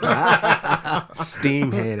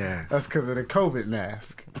 Steam head ass. That's because of the COVID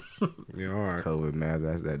mask. Yeah, all right. COVID mask.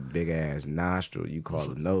 That's that big ass nostril you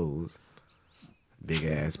call a nose. Big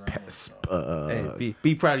ass. Hey,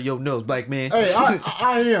 be proud of your nose, black man. Hey,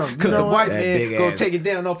 I am. You Cause know the what? white That man big gonna ass take it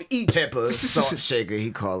down off of each. pepper salt shaker.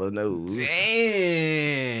 He call a nose.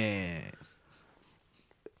 Damn.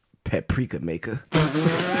 Paprika maker.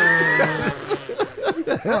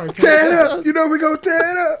 Tear it up. You know we gonna tear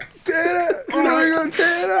it up. Tear it up. You know we gonna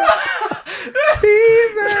tear it up.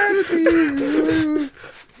 He's 92.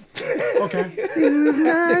 Okay. He was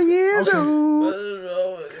 9 years old.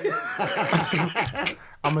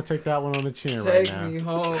 I'm going to take that one on the chin right Take now. me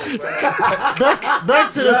home, bro.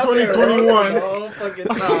 Back to the 2021 All fucking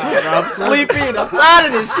time, bro. I'm sleeping. I'm tired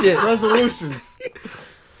of this shit. resolutions.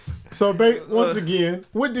 So, once again,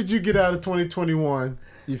 what did you get out of 2021?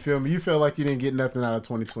 You feel me? You felt like you didn't get nothing out of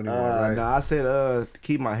 2021, right? No, I said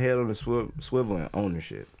keep my head on the swivel and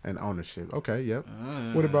ownership. And ownership. Okay, yep.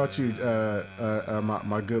 What about you,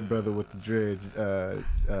 my good brother with the dreads?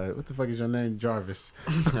 What the fuck is your name? Jarvis.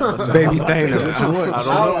 Baby Thana. Which one? I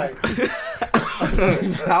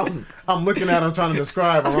don't know. I'm looking at him trying to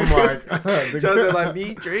describe him. I'm like, Just like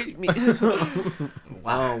me, treat me.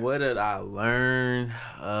 Wow. What did I learn?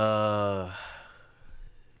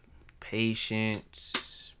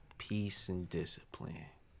 Patience, peace, and discipline.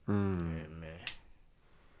 Yeah, man.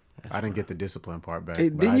 I didn't get the discipline part back. Hey,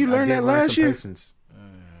 but didn't you learn did that last some year? patience.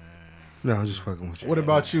 No, I'm just fucking with you. What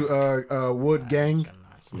about you, Wood Gang?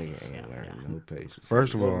 Nigga ain't learning no patience.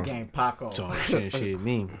 First of all, Game Paco. Talk shit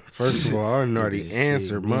me. first of all, I already Shit,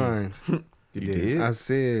 answered me. mine. You did. I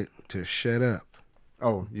said to shut up.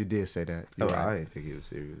 Oh, you did say that. You're Oh, right. I didn't think it was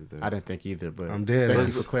serious with that. I didn't think either, but I'm dead thank you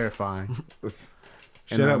ass. for clarifying.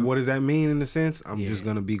 Shut And, up. What does that mean in a sense? I'm Yeah. just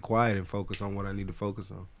gonna be quiet and focus on what I need to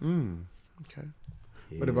focus on. Okay.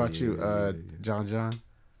 What about you, John?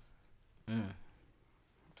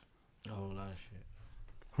 A whole lot of shit.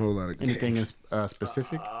 Whole lot of Anything games. in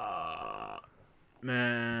specific?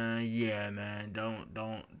 Man, yeah, man. Don't.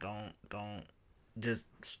 Just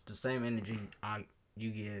the same energy you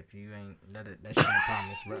give. You ain't that shit ain't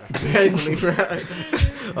promise, bro. Basically, bro.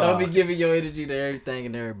 Don't be giving your energy to everything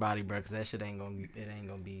and everybody, bro. Cause that shit ain't gonna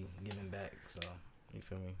be given back. So you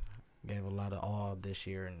feel me? Gave a lot of all this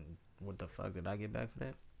year, and what the fuck did I get back for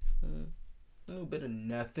that? A little bit of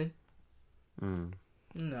nothing.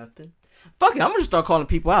 Nothing. Fuck it. I'm gonna start calling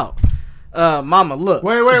people out. Mama, look.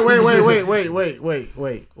 Wait.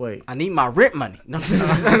 I need my rent money. No,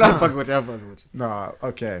 I'm not fucking with you. I'm fucking with you. No,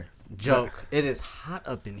 okay. Joke. It is hot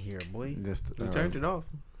up in here, boy. Just, You turned it off.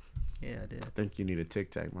 Yeah, I did. I think you need a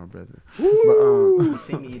Tic Tac, my brother. You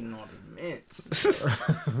see me eating all the mints.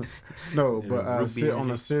 No, but Ruby on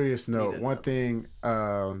a serious note, Need one another. thing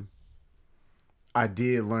I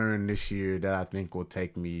did learn this year that I think will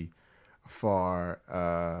take me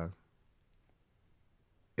far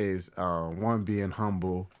is one, being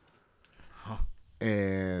humble,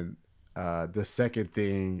 and the second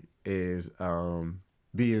thing is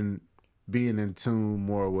being in tune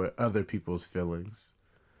more with other people's feelings,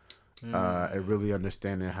 and really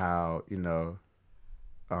understanding how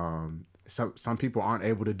some people aren't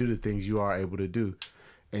able to do the things you are able to do,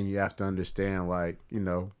 and you have to understand what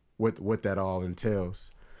that all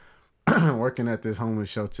entails. Working at this homeless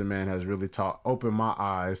shelter, man, has really opened my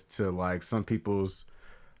eyes to like some people's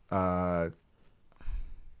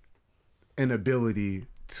inability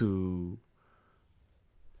to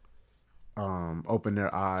open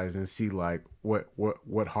their eyes and see like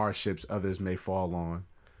what hardships others may fall on.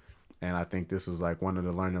 And I think this was like one of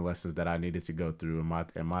the learning lessons that I needed to go through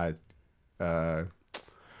in my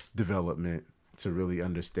development, to really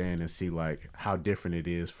understand and see like how different it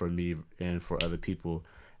is for me and for other people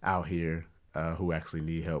out here who actually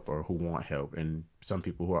need help or who want help, and some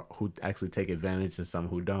people who actually take advantage and some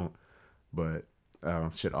who don't, but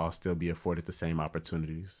should all still be afforded the same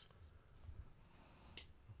opportunities.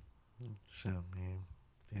 Sure, man.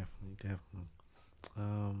 Definitely.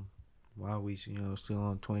 While we still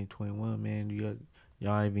on 2021, man,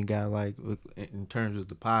 y'all even got like, in terms of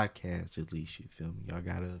the podcast, at least, you feel me? Y'all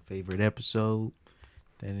got a favorite episode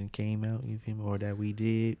that came out, you feel me, or that we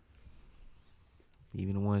did?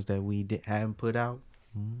 Even the ones that we haven't put out.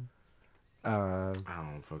 I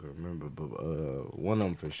don't fucking remember, but one of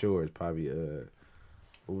them for sure is probably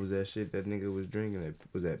what was that shit that nigga was drinking?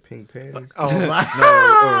 Was that Pink Patty? Oh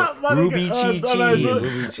my! Ruby Chi Chi.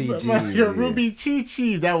 Ruby Chi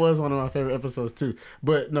Chi. That was one of my favorite episodes too.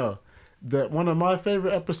 But no, one of my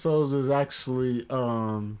favorite episodes is actually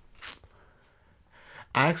I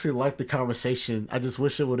actually liked the conversation. I just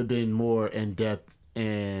wish it would have been more in depth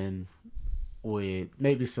and with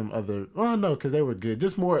maybe some other. Well, no, because they were good.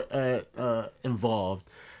 Just more involved.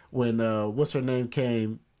 When what's her name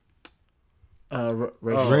came.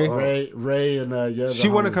 Ray, and yeah. She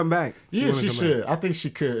want to come back. Yeah, she should. I think she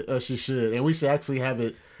could. She should, and we should actually have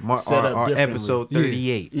it set up our differently. episode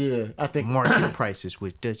 38. Yeah, I think Market prices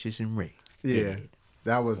with Duchess and Ray. Yeah,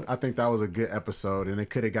 I think that was a good episode, and it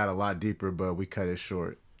could have got a lot deeper, but we cut it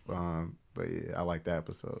short. But yeah, I like that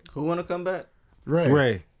episode. Who want to come back?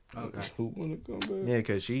 Ray. Okay. Who wanna come back? Yeah,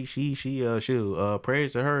 cause she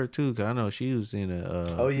prayers to her too, cause I know she was in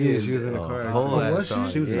a Oh yeah, she was in a car accident. whole Oh, ass was she?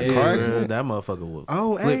 song. She was in a Yeah, car man, accident? That motherfucker was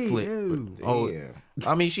Oh, flip. Oh, yeah.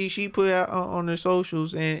 I mean, she put out on her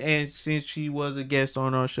socials, and since she was a guest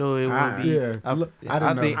on our show, it would be. Yeah. I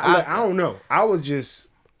didn't know. I don't know. I was just.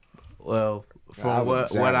 Well, I from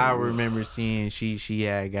was what I excited. remember seeing, she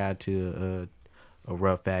had got to a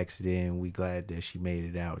rough accident. We glad that she made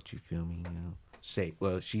it out. You feel me? Safe.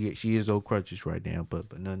 Well, she is on crutches right now,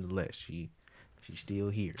 but nonetheless, she's still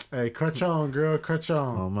here. Hey, crutch on, girl, crutch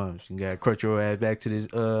on. Oh man, she got to crutch her ass back to this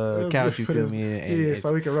couch. You feel me? Yeah,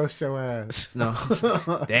 so we can roast your ass. No,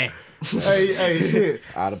 damn. hey, shit.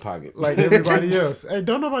 Out of pocket. Like everybody else. Hey,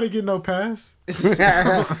 don't nobody get no pass.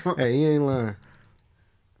 Hey, he ain't lying.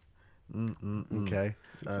 Okay.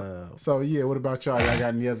 So yeah, what about y'all? Y'all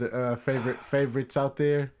got any other favorites out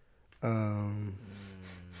there? I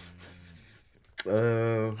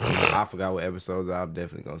forgot what episodes. I'm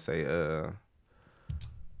definitely gonna say.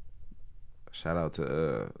 Shout out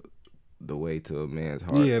to The Way to a Man's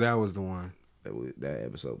Heart. Yeah, that was the one. That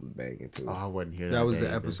episode was banging too. Oh, I wasn't here. That was day the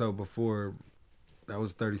either. episode before. That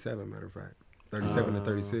was 37. Matter of fact, 37 to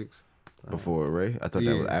 36. Before Ray, I thought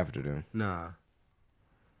that was after them. Nah,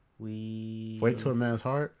 Wait to a Man's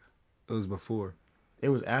Heart. it was before. It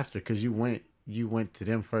was after because you went to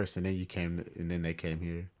them first, and then you came, and then they came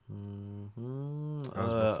here. That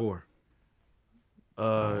was before.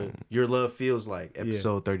 Your Love Feels Like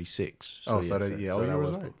episode 36. So you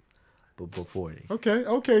was right. But before it.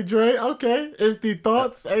 Okay, Dre. Okay, empty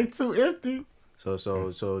thoughts ain't too empty. So,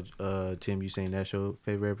 Tim, you saying that's your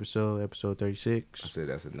favorite episode 36? I said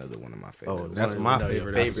that's another one of my favorites. Oh, that's my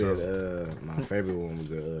favorite. I said my favorite one was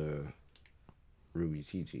Ruby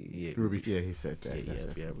Chi. Yeah, Ruby. Yeah, he said that.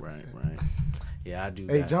 Yeah, right. Yeah, I do.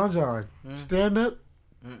 Hey, that. John, stand up.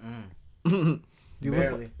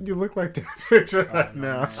 Barely. You look like that picture right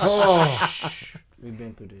now. We've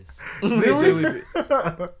been through this.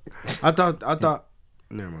 I thought.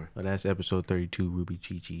 Never mind. Well, that's episode 32, Ruby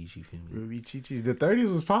Chi. You feel me? Ruby Chi. The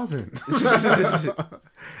 30s was popping.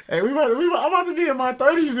 Hey, I'm about to be in my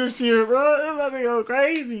 30s this year, bro. It's about to go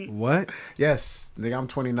crazy. What? Yes, nigga, I'm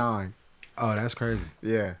 29. Oh, that's crazy.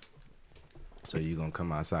 Yeah. So you gonna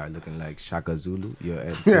come outside looking like Shaka Zulu, your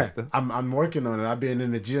Yeah, sister? I'm working on it. I've been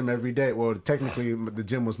in the gym every day. Well, technically, the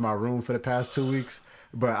gym was my room for the past 2 weeks,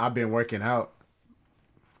 but I've been working out.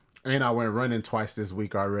 And I went running twice this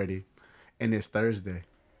week already. And it's Thursday.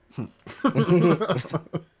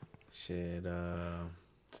 Shit,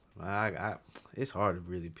 I it's hard to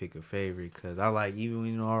really pick a favorite because I like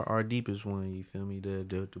even our deepest one. You feel me? The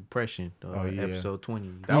depression. Episode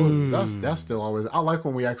 20. That's still always. I like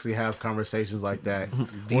when we actually have conversations like that,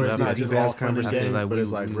 where it's not just all fun and games, but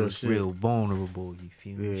it's like real shit. Real vulnerable. You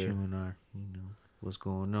feel me? Showing our what's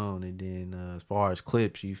going on, and then as far as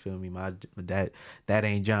clips, you feel me? That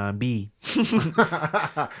ain't John B. I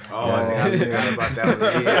forgot about that one.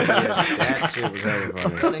 Yeah, that shit was hella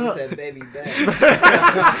funny. Nigga said baby back.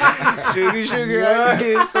 Sugar, I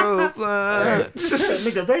get so fly.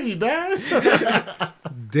 Nigga, baby, bad.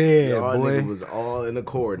 Damn, Y'all boy. nigga was all in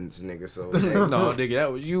accordance, nigga. So No, nigga,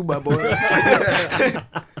 that was you, my boy.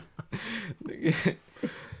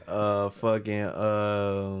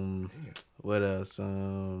 What else?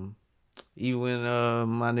 Even when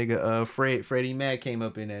my nigga Freddie Mac came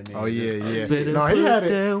up in that nigga. Oh yeah. No, he had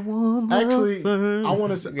it. Actually, I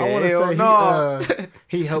want to say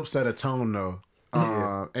he helped set a tone though.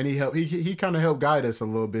 And he kind of helped guide us a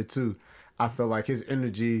little bit too. I feel like his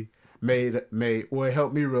energy it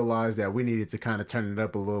helped me realize that we needed to kind of turn it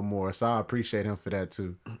up a little more. So I appreciate him for that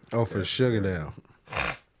too. Oh, for Sugar now.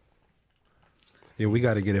 Yeah, we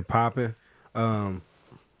got to get it popping.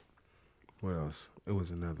 What else? It was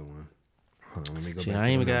another one. Hold on, let me go back. I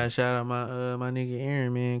even got to shout out my nigga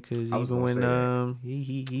Aaron, man, because even when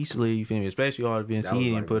he slid, you feel me, especially all the events he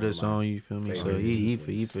didn't put us on, you feel me, so he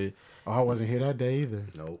for Oh, I wasn't here that day either.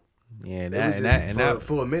 nope. Yeah,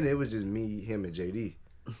 For a minute, it was just me, him, and JD.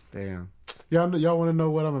 Damn. Y'all want to know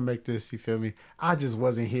what I'm gonna make this? You feel me? I just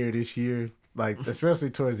wasn't here this year. Like especially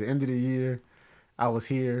towards the end of the year, I was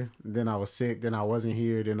here. Then I was sick. Then I wasn't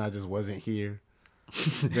here. Then I just wasn't here.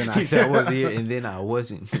 Then he said I was here, and then I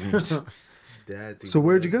wasn't. So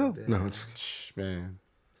where'd you go? No, man.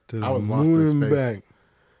 to I was lost in space.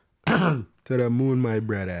 back. To the moon, my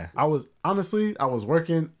brother. I was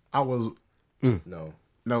working. No.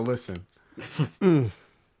 Listen.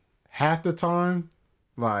 Half the time,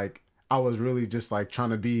 like I was really just like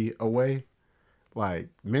trying to be away, like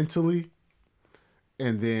mentally,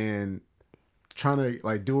 and then trying to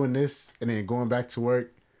like doing this and then going back to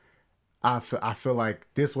work. I feel like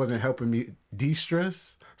this wasn't helping me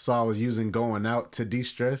de-stress, so I was using going out to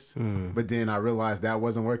de-stress. But then I realized that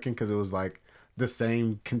wasn't working because it was like the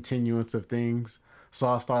same continuance of things. So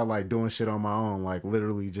I started like doing shit on my own, like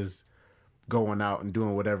literally just going out and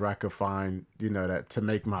doing whatever I could find, that to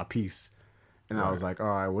make my peace. And I was like, all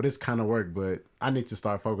right, well, this kind of worked, but I need to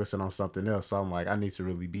start focusing on something else. So I'm like, I need to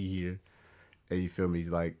really be here, and you feel me,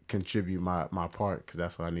 like contribute my part because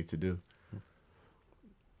that's what I need to do.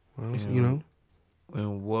 Well,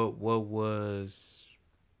 And what was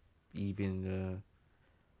even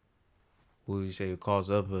what would you say the cause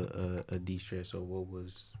of a de-stress, or what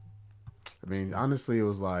was? I mean, honestly, it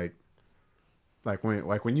was like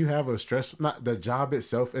when you have a stress. Not the job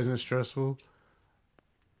itself isn't stressful,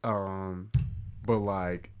 but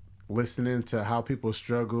like listening to how people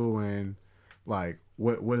struggle and like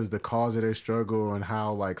what is the cause of their struggle, and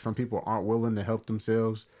how like some people aren't willing to help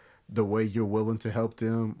themselves the way you're willing to help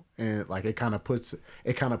them, and like it kind of puts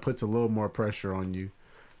a little more pressure on you,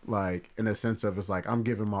 like in a sense of it's like I'm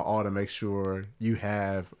giving my all to make sure you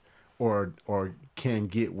have or can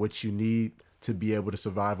get what you need to be able to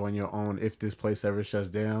survive on your own if this place ever shuts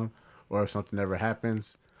down or if something ever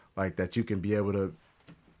happens, like that you can be able to,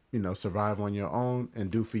 you know, survive on your own and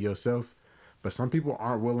do for yourself. But some people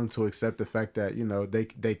aren't willing to accept the fact that, you know,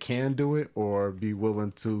 they can do it or be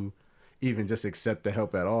willing to even just accept the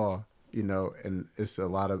help at all, you know, and it's a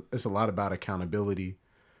lot about accountability.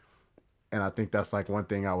 And I think that's like one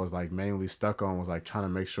thing I was like mainly stuck on was like trying to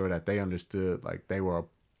make sure that they understood like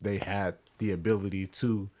they had the ability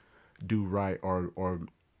to do right or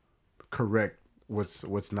correct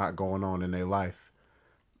what's not going on in their life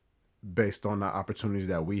based on the opportunities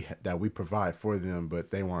that we provide for them. But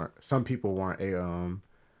some people weren't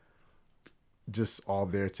just all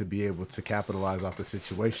there to be able to capitalize off the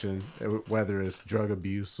situation, whether it's drug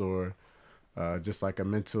abuse or just like a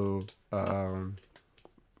mental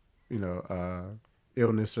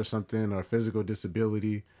illness or something, or physical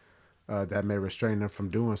disability that may restrain them from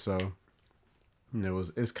doing so. You know,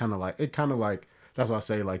 it's kind of like that's why I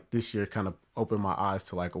say like this year kind of opened my eyes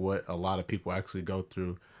to like what a lot of people actually go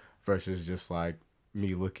through versus just like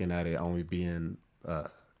me looking at it only being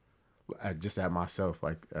just at myself.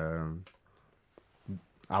 Like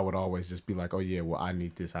I would always just be like, oh yeah, well I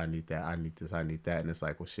need this, I need that, I need this, I need that, and it's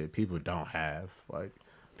like, well shit, people don't have, like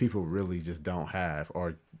people really just don't have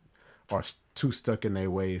or are too stuck in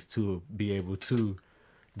their ways to be able to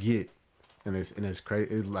get. And it's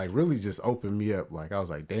crazy. It like really just opened me up. Like I was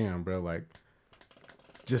like, damn, bro. Like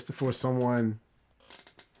just for someone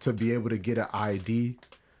to be able to get an ID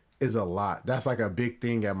is a lot. That's like a big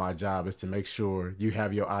thing at my job, is to make sure you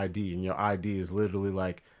have your ID, and your ID is literally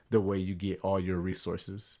like the way you get all your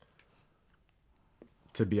resources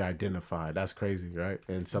to be identified. That's crazy, right?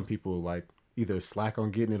 And some people like either slack on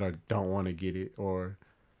getting it or don't want to get it, or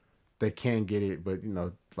they can get it, but you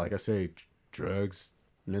know, like I say, drugs,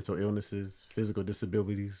 mental illnesses, physical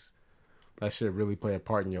disabilities, that shit really play a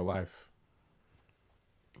part in your life.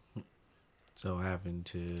 So having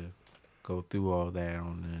to go through all that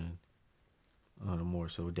on a more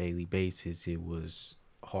so daily basis, it was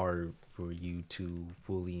hard for you to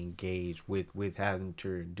fully engage with having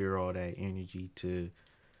to endure all that energy to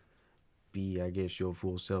be, I guess, your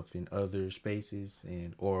full self in other spaces,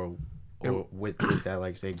 and or with that,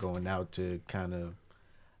 like say, going out to kind of,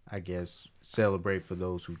 I guess, celebrate for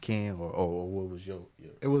those who can, or what was your...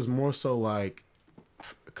 It was more so like,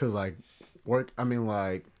 cause like work. I mean,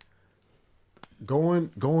 like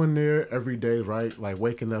going there every day, right? Like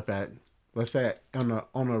waking up at, let's say on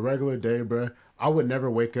a regular day, bro. I would never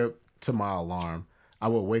wake up to my alarm. I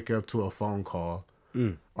would wake up to a phone call,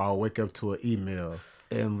 or I'll wake up to an email,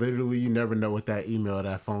 and literally you never know what that email or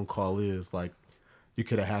that phone call is. Like you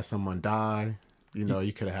could have had someone die. You know,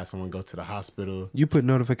 you could have had someone go to the hospital. You put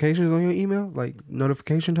notifications on your email, like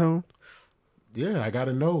notification tone? Yeah, I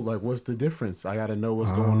gotta know, like, what's the difference? I gotta know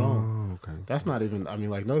what's going on. Okay. That's not even, I mean,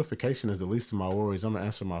 like, notification is the least of my worries. I'm gonna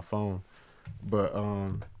answer my phone. But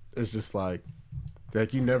it's just like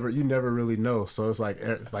you never really know. So it's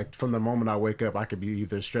like from the moment I wake up, I could be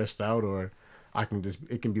either stressed out, or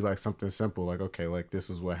it can be like something simple, like, okay, like this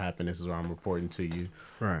is what happened, this is what I'm reporting to you.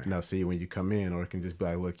 Right. You know, see you when you come in, or it can just be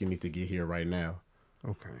like, look, you need to get here right now.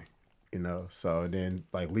 Okay. You know, so then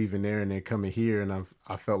like leaving there and then coming here, and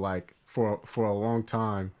I felt like for a long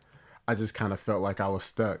time, I just kind of felt like I was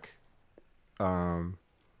stuck. And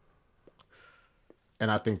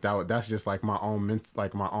I think that's just like my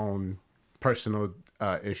own personal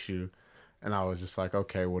issue. And I was just like,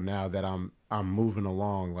 okay, well now that I'm moving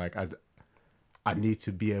along, like I need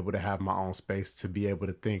to be able to have my own space to be able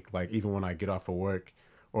to think, like even when I get off of work,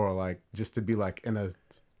 or like just to be like in a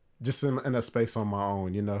space on my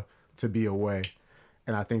own, you know, to be away.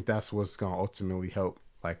 And I think that's what's gonna ultimately help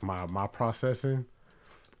like my processing.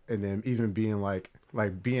 And then even being like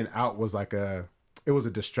being out was like it was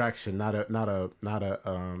a distraction, not a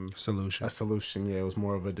solution. A solution. Yeah, it was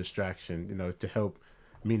more of a distraction, you know, to help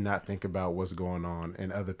me not think about what's going on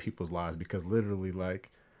in other people's lives. Because literally, like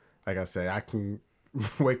I say, I can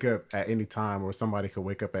wake up at any time, or somebody could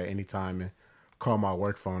wake up at any time and call my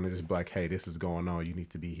work phone and just be like, hey, this is going on, you need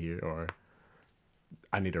to be here, or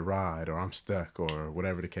I need a ride, or I'm stuck, or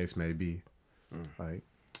whatever the case may be. Like,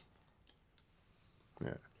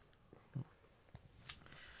 yeah.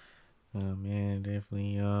 Oh man,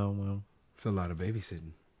 definitely. It's a lot of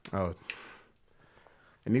babysitting. Oh,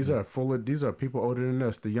 and these are people older than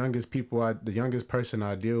us. The youngest person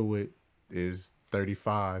I deal with is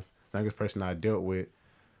 35, youngest person I dealt with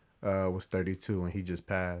was 32, and he just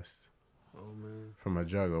passed. Oh man. From a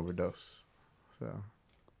drug overdose. So.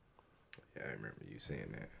 Yeah, I remember you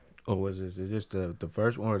saying that. Oh, was this? Is this the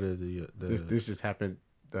first one or the? This just happened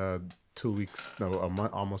 2 weeks, no, a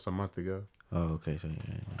month, almost a month ago. Oh, okay. So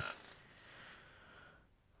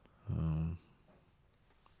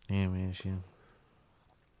yeah, man, shit.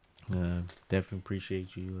 Definitely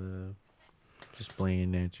appreciate you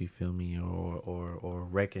displaying that, you feel me, or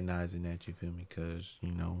recognizing that, you feel me, because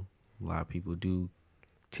you know a lot of people do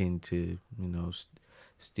tend to, you know,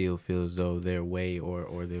 still feel as though their way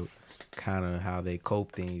or their kind of how they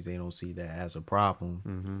cope things, they don't see that as a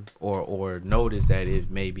problem, or notice that it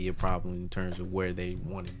may be a problem in terms of where they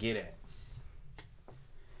want to get at.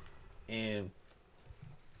 And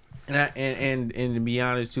to be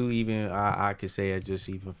honest too, even I could say it just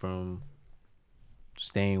even from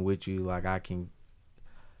staying with you, like I can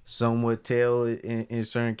somewhat tell in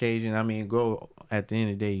certain occasions. I mean, go at the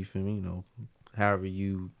end of the day, you feel me? You know, however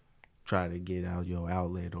you try to get out your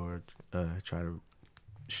outlet or try to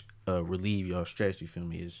relieve your stress, you feel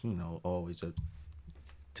me, is, you know, always up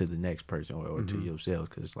to the next person or to yourself,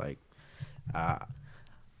 because like I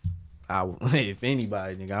if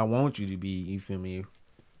anybody, nigga, I want you to be, you feel me,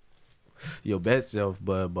 your best self,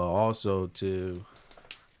 but also to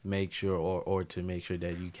make sure or to make sure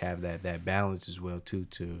that you have that balance as well too,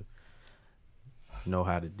 to know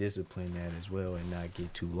how to discipline that as well and not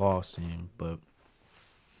get too lost in. But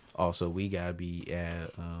also we gotta be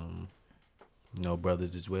you know,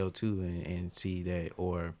 brothers as well too, and see that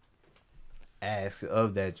or ask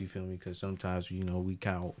of that, you feel me, because sometimes, you know, we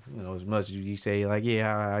kind of, you know, as much as you say like,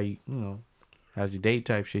 yeah, how you know, how's your day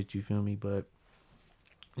type shit, you feel me, but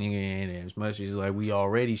and as much as like we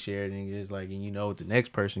already shared, it's like, and you know what the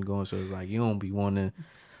next person going, so it's like you don't be wanting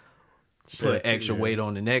to put extra weight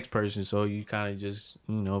on the next person, so you kind of just,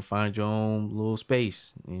 you know, find your own little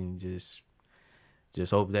space and just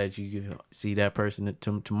hope that you can see that person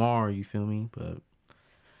tomorrow, you feel me. But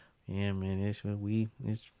yeah, man, it's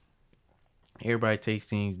everybody takes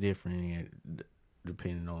things different, and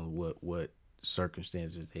depending on what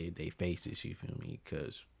circumstances they face this, you feel me,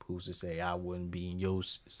 because who's to say I wouldn't be in your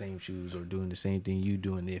same shoes or doing the same thing you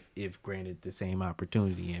doing if granted the same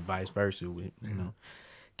opportunity, and vice versa with, you know,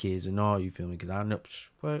 kids and all, you feel me, because I know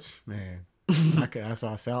what, man, that's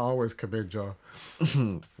why I say I always commend y'all.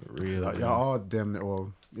 For real, y'all all damn near,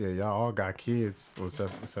 well, yeah, y'all all got kids, well,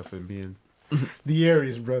 except for being the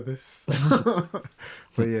Aries brothers.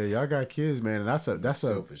 But yeah, y'all got kids, man, and that's a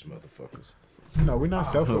selfish motherfuckers. No, we're not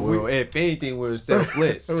selfish. Well, if anything, we're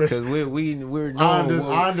selfless, because we're I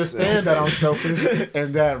understand that I'm selfish,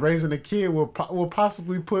 and that raising a kid will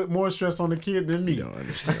possibly put more stress on the kid than me. You don't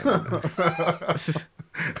understand.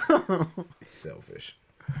 Selfish.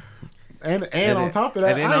 And on top of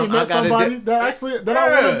that, I ain't met somebody that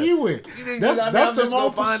I want to be with. That's the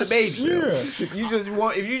most find a baby. Yeah.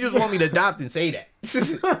 If you just want me to adopt, and say that.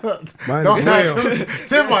 Might as well.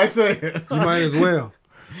 Tim might say it. You might as well.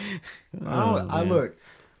 I look.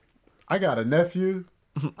 I got a nephew.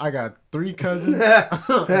 I got 3 cousins. He said,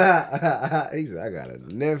 I got a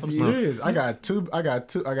nephew. I'm serious. I got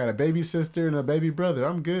a baby sister and a baby brother.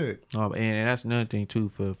 I'm good. Oh, and that's another thing too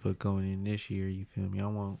for going in this year. You feel me? I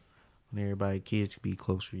want everybody, kids to be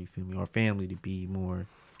closer. You feel me? Our family to be more.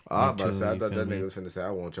 I thought that nigga was finna say, I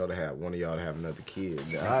want y'all to have one of y'all to have another kid.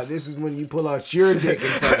 This is when you pull out your dick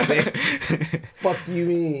and start saying, "Fuck you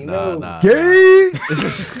mean?" Nah. Gay.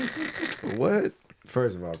 What?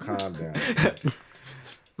 First of all, calm down.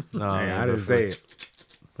 No, man, I didn't say it.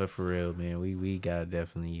 But for real, man, we gotta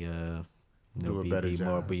definitely you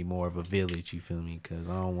know, be more of a village. You feel me? Because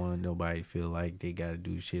I don't want nobody to feel like they gotta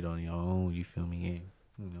do shit on your own. You feel me? And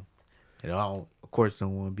you know, and I don't, of course,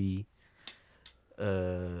 don't want to be.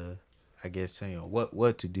 I guess saying, you know,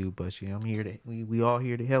 what to do, but shit, I'm here to we all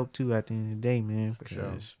here to help too at the end of the day, man. For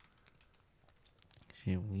sure.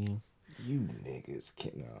 Shit, you niggas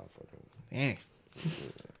can't fucking. Dang.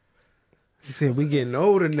 He said we getting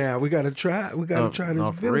older now. We gotta try. We gotta try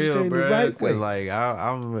this village thing the right way. Like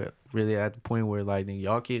I'm really at the point where like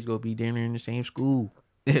y'all kids go be dinner in the same school,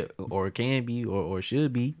 or can be, or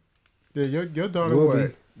should be. Yeah, your daughter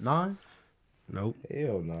what? 9? Nope.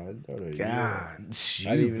 Hell no. God,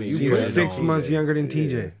 you were 6 months younger than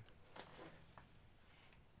TJ.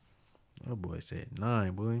 That boy said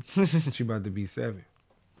 9, boy. She about to be 7.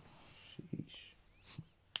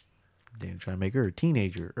 Damn, trying to make her a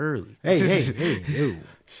teenager early. Hey, yo.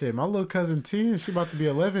 Shit, my little cousin 10, she about to be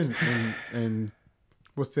 11, and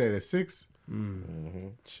what's that? At 6? Mm-hmm.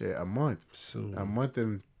 Shit, a month. Soon. A month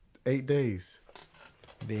and 8 days.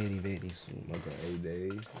 Very, very soon. Like 8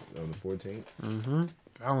 days on the 14th. Mm-hmm.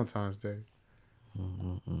 Valentine's Day.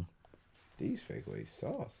 These fake ways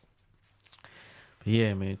sauce. But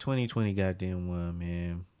yeah, man, 2020 goddamn won,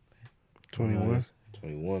 man. 21.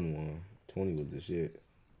 21 won. 20 was the shit.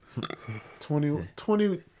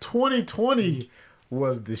 2020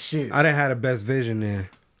 was the shit. I didn't have the best vision then.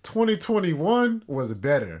 2021 was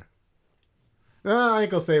better. I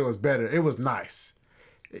ain't gonna say it was better. It was nice.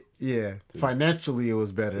 Yeah, financially it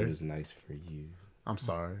was better. It was nice for you. I'm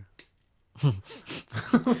sorry.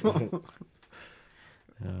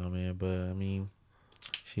 Oh man, but I mean,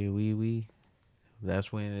 shit, we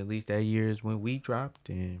that's when at least that year is when we dropped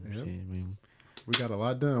and shit. I mean, We got a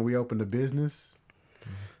lot done. We opened a business.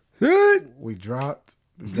 Good. We dropped.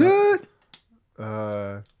 Good.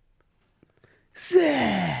 You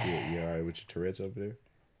alright with your Tourette's over there?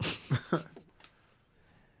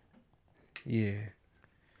 Yeah.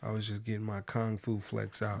 I was just getting my kung fu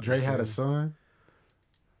flex out. Dre had a son.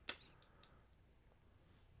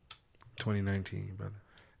 2019, brother.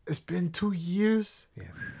 It's been 2 years. Yeah.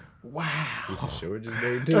 Wow. Sure, just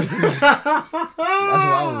made too. That's what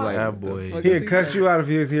I was like. that boy. He'd cuss you out if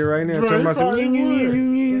he was here right now. Bro, Talking about some.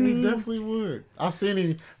 he definitely would. I seen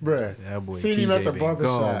him, bruh. That boy Seen him TJ at the been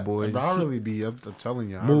barbershop. gone, boy. Bro, I really be. I'm telling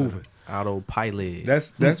you, I Moving. Autopilot.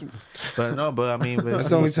 That's but I mean, but That's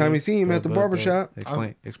the only time you see him at the barbership.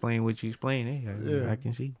 Explain what you explain. I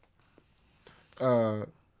can see.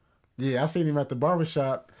 Yeah, I seen him at the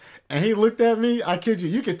barbershop, and he looked at me. I kid you.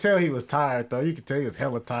 You could tell he was tired, though. You could tell he was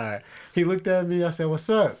hella tired. He looked at me. I said, "What's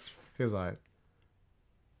up?" He was like,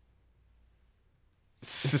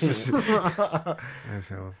 That's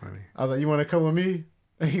hella funny. I was like, "You want to come with me?"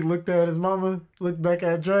 And he looked at his mama, looked back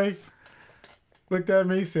at Dre, looked at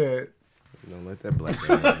me, said, Don't let that black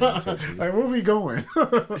guy touch you. "Like, where we going?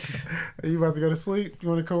 Are you about to go to sleep? You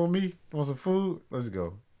want to come with me? Want some food? Let's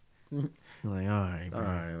go." Like, all right, bro. All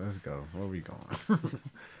right, let's go. Where we going?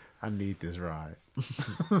 I need this ride.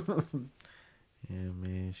 Yeah,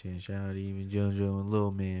 man. Shit, shout out to even JoJo and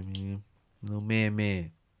Lil Man. Lil Man.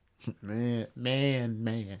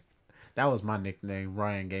 Man. That was my nickname.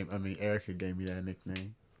 Erica gave me that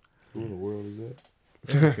nickname. Who in the world is that?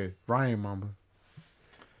 Erica, Ryan Mama.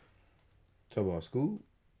 Talk about school?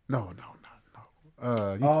 No.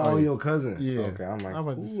 Your cousin. Yeah. Okay, I'm like, I was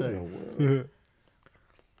about to who say. in the world?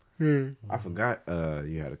 I forgot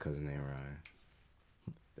you had a cousin named Ryan.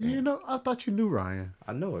 You know, I thought you knew Ryan.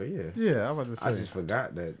 I know her, yeah. Yeah, I was about to say. I just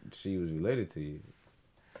forgot that she was related to you.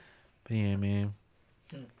 But yeah, man.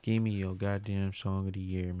 Give me your goddamn song of the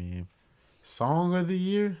year, man. Song of the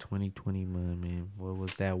year? 2021, man. What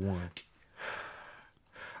was that one?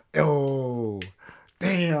 Oh,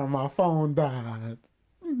 damn, my phone died.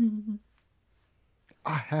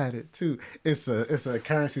 I had it too. It's a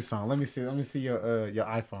currency song. Let me see your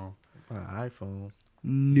iPhone. My iPhone.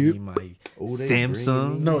 Nope. My they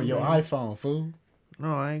Samsung. No, your iPhone, fool.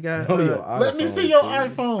 No, I ain't got it. Let me see your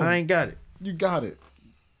iPhone. I ain't got it. You got it.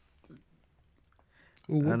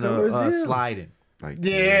 What I color is know, it? sliding. Like,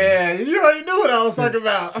 Yeah, you already knew what I was talking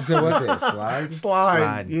about. So what's that? Slide?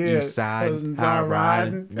 Slide. Yeah. East side, high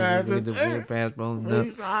riding. With the wheel pass blown up.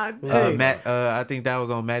 Hey. I think that was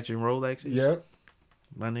on matching Rolexes. Yep.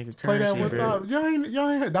 My nigga Play that currency, one bro. time. Y'all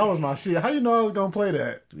ain't heard. That was my shit. How you know I was gonna play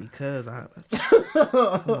that? Because come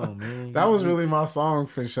on, man. That was really my song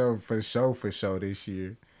for show this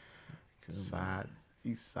year.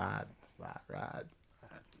 East side ride.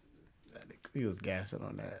 He was gassing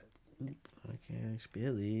on that. I can't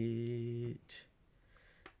spill it.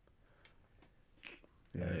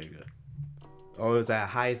 Yeah. There you go. Oh, it was at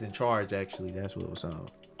Highest in Charge, actually. That's what it was on.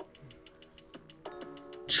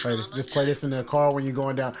 Just play this in the car when you're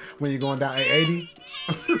going down 80.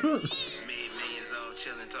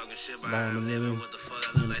 Man.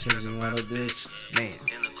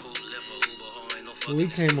 We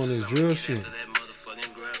came on this drill shit.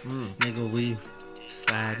 Nigga, we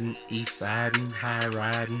sliding, east siding, high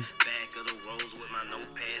riding.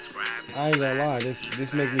 I ain't gonna lie,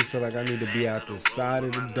 this make me feel like I need to be out the side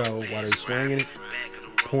of the door while they swinging it,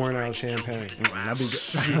 pouring out champagne. I be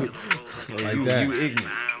like that. You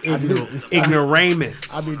ignorant.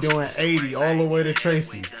 Ignoramus. I be doing 80 all the way to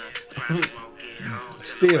Tracy.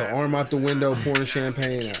 Still, arm out the window, pouring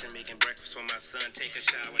champagne out.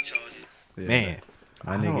 Man,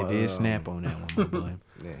 my nigga did snap on that one, my boy.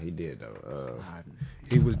 Yeah, he did though.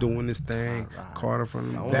 He was doing this thing, Carter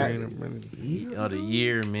from the Of the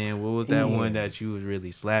year, man. What was that one that you was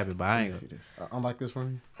really slapping? But I ain't Unlike this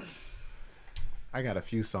one. I got a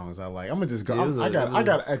few songs I like. I'm gonna just go. I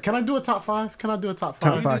got. Can I do a top 5? Can I do a top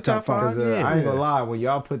 5? Top five. I ain't gonna lie, when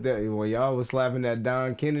y'all was slapping that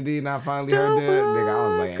Don Kennedy and I finally heard that, nigga, I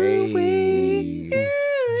was like, hey.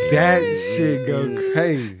 That shit go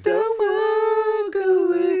crazy. Don't walk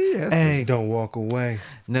away. Hey, Don't walk away.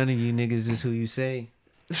 none of you niggas is who you say.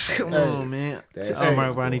 Come on, man. That I'm shit right,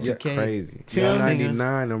 Ronnie go 2K. crazy. Tim's,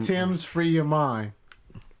 99. Tim's Free Your Mind.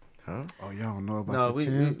 Huh? Oh, y'all don't know about No, the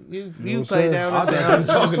Tim's? you played that I one. thought you were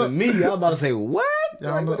talking to me. I was about to say, what?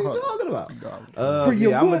 Y'all Like, know- what are you talking about? For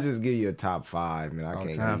your I'm what? gonna just give you a top 5, man. I can't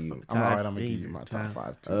give you. I'm alright. I'm gonna give you my top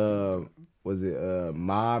 5 too. Was it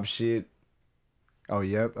mob shit? Oh,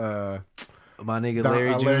 yep. My nigga Don-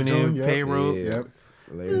 Larry Larry Jr. June, yep. payroll. Yeah. Yep.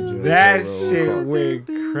 Larry June, That payroll, shit car- went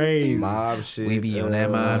crazy. mob shit. We be on that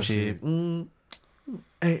mob shit. shit.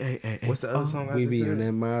 Hey. What's the other song I We just be said? on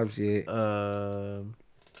that mob shit.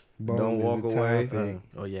 Don't Bone is Walk the Away. topic.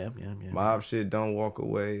 Oh yeah. Mob shit. Don't walk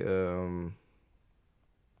away.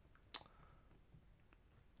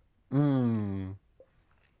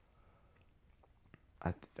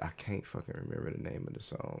 I can't fucking remember the name of the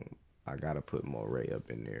song. I gotta put Moray up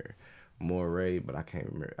in there. Moray, but I can't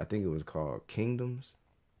remember. I think it was called Kingdoms.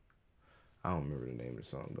 I don't remember the name of the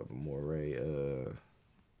song though. But Moray, I'm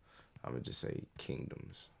gonna just say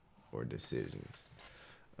Kingdoms or Decisions.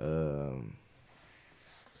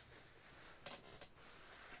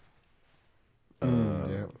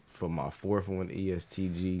 For my 4th one,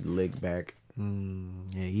 ESTG Lick Back. Yeah,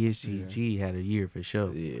 ESCG had a year for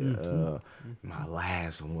sure. Yeah. My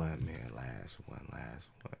last one, man. Last one.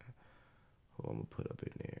 Who I'm gonna put up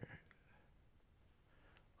in there?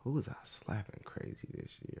 Who was I slapping crazy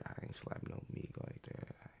this year? I ain't slapped no meat like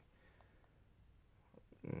that.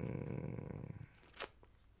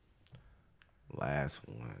 Last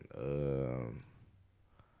one.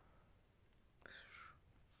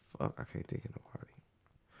 Fuck, I can't think of nobody.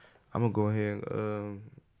 I'm gonna go ahead and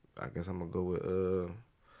I guess I'm gonna go with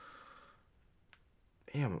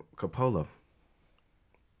Capolo.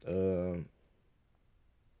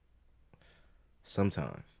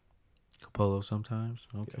 Sometimes. Capolo sometimes.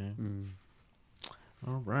 Okay.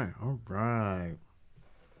 All right.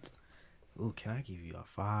 Ooh, can I give you a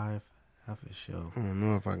 5? For sure. I don't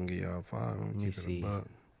know if I can get y'all 5. Let me Keep it a see. buck.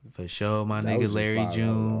 For sure, my That nigga was just Larry 5.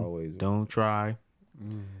 June. Don't try.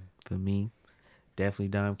 For me. Definitely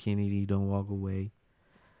Dom Kennedy. Don't walk away.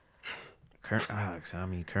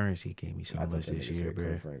 Currency gave me so I much thought that this nigga year, said bro.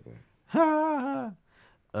 Kurt Franklin.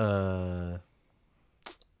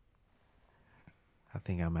 I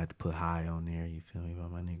think I'm about to put high on there. You feel me?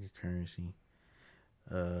 About my nigga Currency.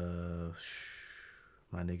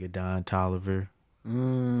 My nigga Don Tolliver.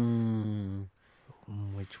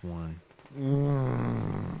 Which one?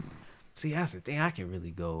 See, that's the thing. I can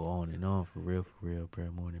really go on and on for real,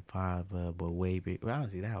 bro. More than 5, but way big. Well,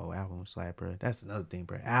 honestly, that whole album slap, bro. That's another thing,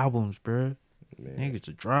 bro. Albums, bro. Niggas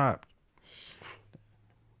are dropped.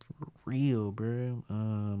 For real, bro.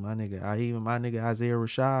 My nigga Isaiah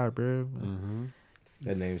Rashad, bro.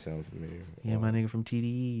 That name sounds familiar. Yeah, my nigga from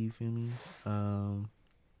TDE, you feel me?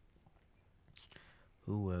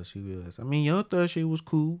 Who else? I mean, Young Thug shit was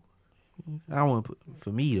cool. I don't want to put,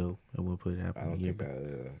 for me though, I wouldn't put it up I don't here.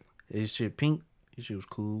 think His shit Pink, his shit was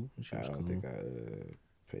cool. I don't think I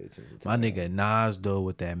paid attention to My that. nigga Nas though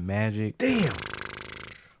with that magic. Damn.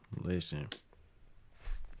 Listen,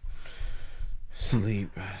 Sleep.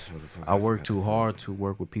 I work too hard to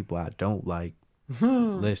work with people I don't like.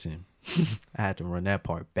 Listen, I had to run that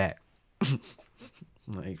part back.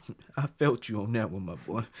 Like, I felt you on that one, my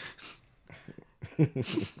boy.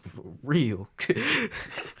 For real.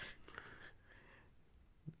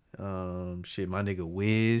 Shit, my nigga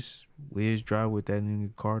Wiz drive with that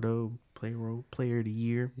nigga Cardo, player of the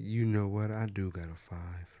year. You know what? I do got a 5.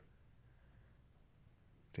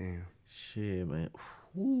 Damn. Shit, man.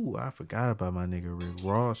 Ooh, I forgot about my nigga Rick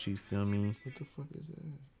Ross, you feel me? What the fuck is that?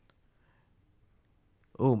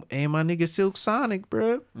 Oh, and my nigga Silk Sonic,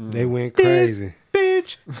 bro. They went crazy.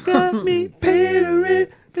 Bitch got me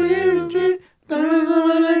parent. Diamonds on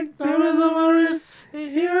my neck, diamonds on my wrist,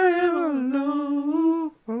 and here I am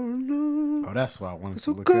alone. Oh, that's why I wanted to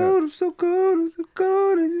So look cold, up. I'm so cold, I'm so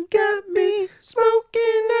cold. You got me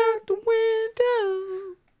Smoking out the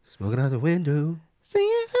window, smoking out the window. singing,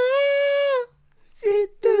 oh, you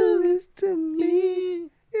do this to me.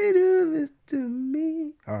 You do this to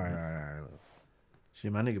me. All right.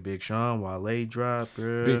 Shit, my nigga Big Sean, Wale dropped,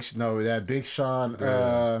 bro. Big Sean.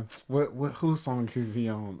 What whose song is he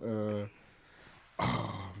on?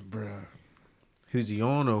 Bruh. Who's he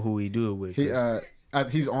on or who he do it with?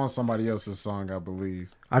 He's on somebody else's song, I believe.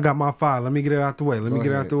 I got my 5. Let me get it out the way. Let me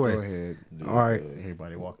get it out the way. Go ahead. All right.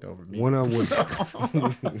 Everybody walked over me. One of them.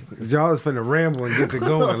 Y'all is finna ramble and get to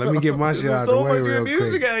going. Let me get my shit out the way real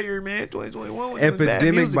music quick. out here, man. 2021.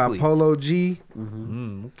 Epidemic by Polo G.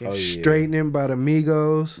 Okay. Oh, yeah. Straightening by the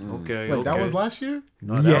Migos. Okay. Wait, that was last year?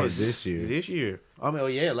 No, that Yes. was this year. This year. I mean,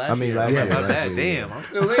 last year. last year, My last bad. year, Damn. I'm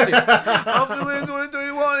still in it. I'm still in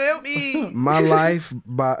 2021. Help me. My Life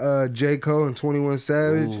by J. Cole and 21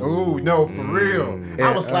 Savage. Ooh, no, for real.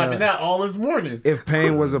 I was slapping that all this morning. If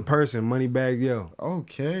Pain Was a Person, Moneybagg Yo.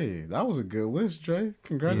 Okay, that was a good list, Dre. Yeah,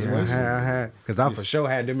 Congratulations. I had. Because I for sure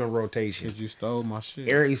had them in rotation. Cause you stole my shit.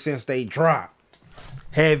 Ever since they dropped.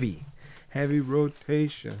 Heavy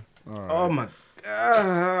rotation. Oh my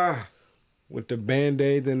god. With the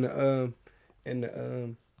Band-Aids and the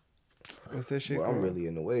what's that shit Well, called? I'm really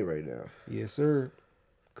in the way right now. Yes, sir.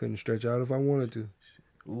 Couldn't stretch out if I wanted to.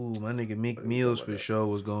 Ooh, my nigga Meek Mills for sure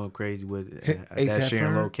was going crazy with Ace that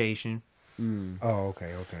sharing Ferg? location. Oh,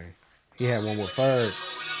 okay. He had one with Ferg.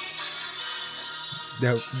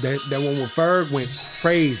 That one with Ferg went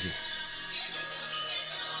crazy.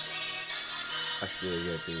 I still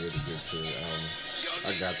yet to really get to the album.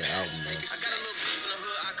 I got the album though.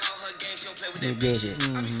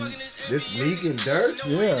 This Meek and Dirt?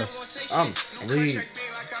 Yeah. I'm sleep.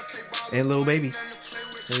 And Lil Baby.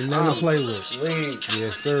 Ain't nothing to play with.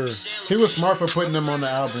 Yes, sir. He was smart for putting them on the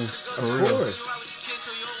album. For Of real.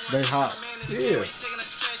 course. They hot. Yeah.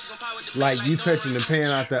 Like you touching the pan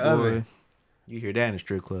out the oven. You hear that in the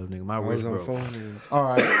strip club, nigga. My I wrist was on broke. phone. And All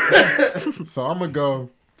right. So I'm gonna go.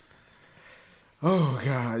 Oh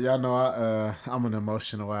God, y'all know I'm an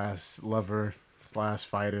emotional ass lover /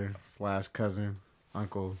 fighter / cousin,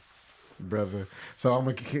 uncle, brother. So I'm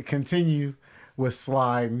gonna continue with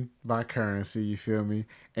Sliding by Currency. You feel me?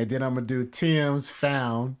 And then I'm gonna do Tim's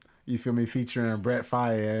Found. You feel me? Featuring Brett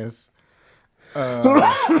Playaz.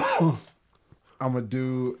 I'm gonna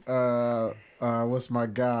do what's my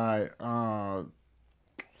guy?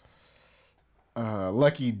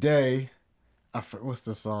 Lucky Day. What's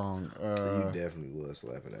the song? You definitely was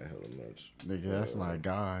slapping that hella much. Nigga, that's my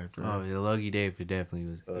guy, bro. Oh, the Lucky Day for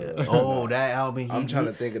definitely was. Oh, that album. I'm trying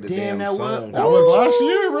to think of the damn that song. That was last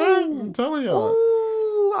year, bro. I'm telling y'all.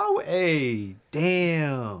 Ooh, hey,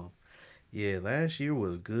 damn. Yeah, last year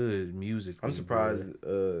was good music. I'm surprised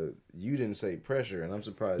you didn't say Pressure, and I'm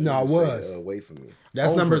surprised No, you I didn't was. say Wait For Me.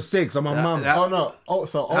 that's Over. number 6 on my mama. Oh no! Oh,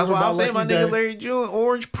 so That's Over why by I'm saying my Lucky nigga Day. Larry June,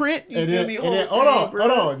 Orange Print. You And feel then, me? and then hold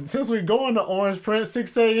on. Since we going to Orange Print,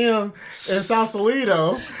 6 a.m. in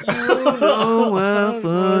Sausalito. Oh, I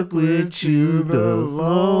fuck with you the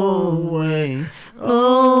long way.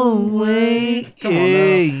 Long way. Come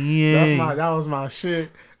on now. That was my shit.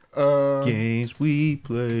 Games we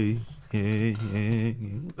play. Yeah.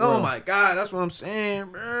 Oh my God, that's what I'm saying,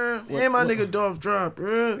 bro. And my nigga Dolph drop,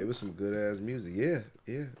 bro. It was some good ass music. Yeah.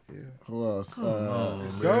 Who else?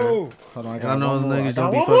 Let's go. Hold on, I know one more. niggas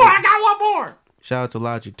don't be I fucking. got one more. Shout out to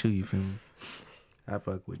Logic too, you feel me? I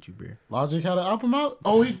fuck with you, bro. Logic had an album out?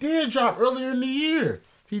 Oh, he did drop earlier in the year.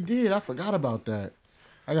 He did. I forgot about that.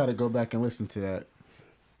 I got to go back and listen to that.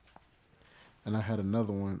 And I had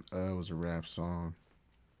another one. It was a rap song.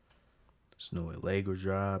 Snow Allegra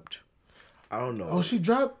dropped. I don't know. Oh, she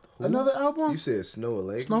dropped another album? You said Snow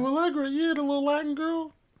Allegra? Snow Allegra, yeah, the little Latin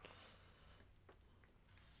girl.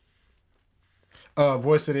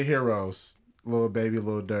 Voice of the Heroes. Little Baby,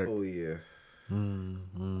 Little Dirk. Oh, yeah. I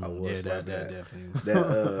was Yeah, slapping that that. definitely.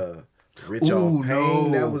 That Rich Ooh, Off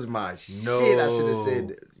Pain, no. that was my shit. I should have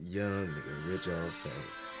said Young Nigga, Rich Off Pain.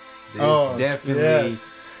 This Oh, definitely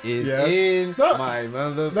yes. is Yeah. in That- my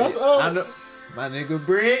mother. that's, I know, my nigga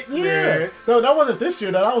Brent. Yeah. man. No, that wasn't this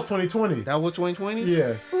year, though. That was 2020. That was 2020?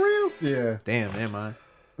 Yeah. For real? Yeah. Damn, never mind.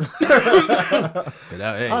 Hey,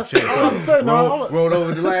 shit. I was saying, no, Rolled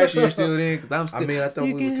over to last year still then, because I'm still. I mean, I thought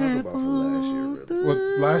we were talking about for last year, really.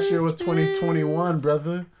 Well, last year was 2021,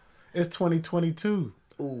 brother. It's 2022.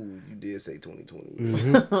 Ooh, you did say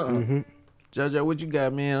 2020. Jaja, what you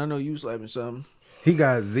got, man? I know you slapping something. He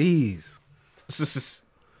got Z's.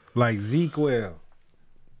 Like Zequel.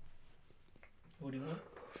 What do you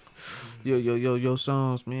want? Yo,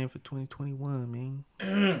 songs, man, for 2021,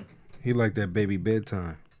 man. He like that baby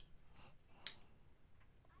bedtime.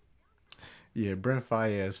 Yeah, Brent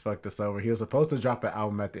Fayez fucked us over. He was supposed to drop an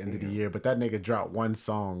album at the end of the year, but that nigga dropped one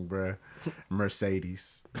song, bruh.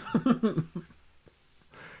 Mercedes.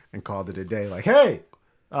 And called it a day. Like, hey!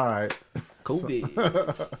 All right. COVID.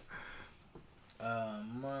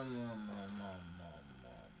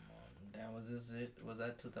 Damn, was this it? Was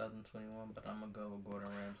that 2021? But I'm gonna go with Gordon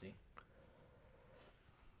Ramsay.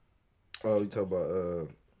 Oh, you talk about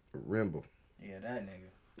Rimble. Yeah, that nigga.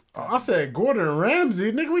 Oh, I said Gordon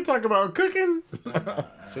Ramsay. Nigga, we talk about cooking.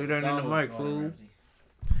 Say that in the mic, fool.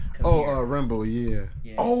 Oh, Rimble, yeah.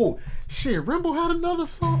 Yeah. Oh, shit, Rimble had another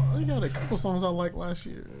song. He got a couple songs I liked last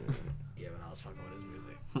year. Yeah, but I was fucking with his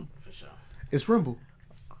music for sure. It's Rimble.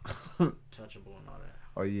 Touchable and all that.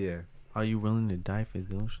 Oh, yeah. Are you willing to die for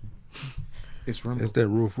the ocean? It's Rimble. That's that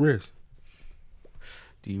Roof Risk.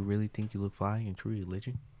 Do you really think you look fly in true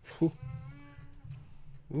religion? Ooh,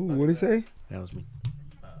 what'd he say? That was me.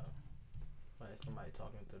 Like somebody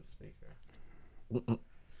talking through the speaker.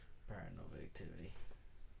 Paranormal activity.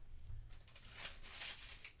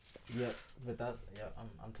 Yep, but that's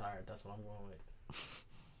I'm tired. That's what I'm going with.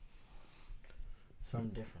 Something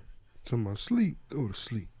different. Talking about sleep. Go to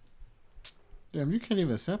sleep. Damn, you can't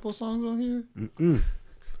even sample songs on here? Mm-mm.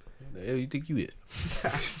 The hell you think you is?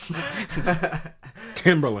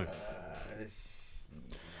 Timberland.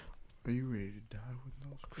 Are you ready to die with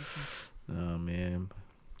no scripture? Nah, man.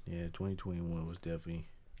 Yeah, 2021 was definitely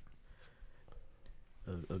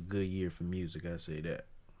a good year for music. I say that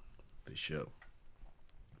for sure.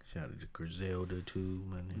 Shout out to Griselda too,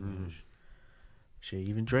 my nigga. Shit,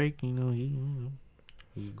 even Drake, he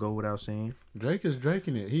go without saying. Drake is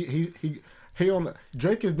draking it. He on the,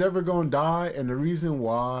 Drake is never gonna die, and the reason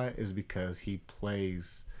why is because he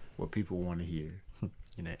plays what people want to hear.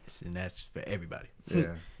 And that's for everybody.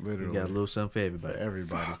 Yeah, literally. He got a little something for everybody. For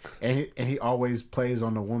everybody. And he always plays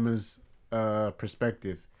on the woman's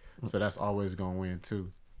perspective, so that's always gonna win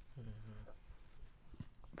too.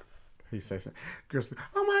 He says, "Girls,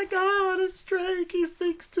 oh my God, it's Drake. He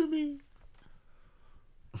speaks to me."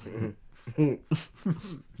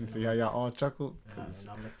 See how y'all all chuckled? And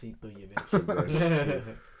I'm gonna see through you, bitch.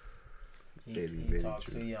 He talk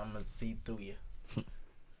true. to you. I'm gonna see through you.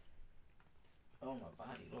 Oh my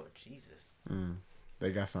body, Lord Jesus.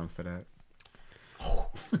 They got something for that.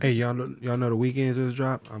 Hey, y'all know the weekend just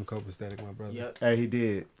dropped? I'm copacetic, my brother. Yep. Hey, he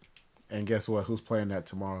did. And guess what? Who's playing that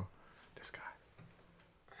tomorrow? This guy.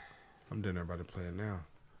 I'm doing everybody playing now.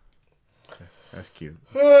 That's cute.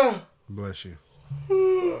 Bless you.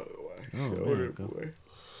 Oh, man, go.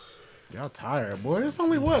 Y'all tired, boy. It's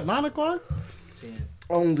only what, 9 o'clock? 10.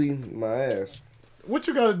 Only my ass. What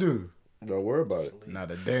you gotta do? Don't worry about it.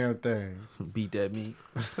 Not a damn thing. Beat that meat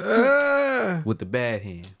with the bad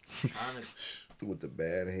hand. With the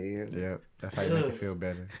bad hand. Yep. That's how you make it feel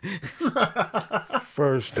better.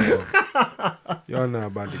 First off, y'all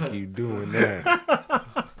not about to keep doing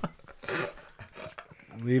that.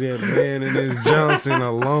 Leave that man and his Johnson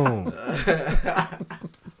alone.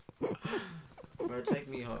 Bro, take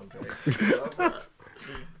me home, bro.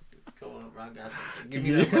 Come on, bro. I got something. Give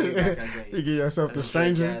me that money back I gave You you. give yourself the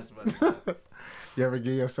stranger? Gas money. You ever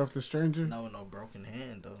give yourself the stranger? Not with no broken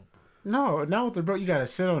hand, though. No, not with the bro. You gotta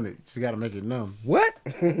sit on it. Just gotta make it numb. What?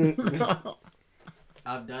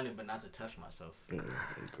 I've done it, but not to touch myself.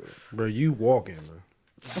 Bro, you walking, bro.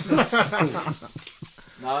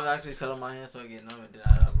 No, I've actually sat on my hand so I get numb, and then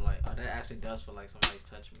I'm like, oh, that actually does feel like somebody's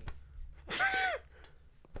touched me.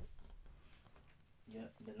 Yeah,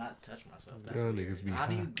 but not touch myself. That's Y'all weird. niggas be How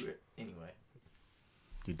do you high. grip? Anyway,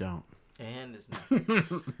 You don't. your hand is not. That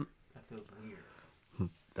feels weird.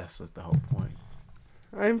 That's just the whole point.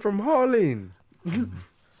 I'm from Holland.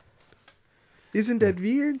 Isn't that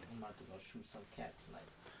weird? I'm about to go shoot some cats tonight.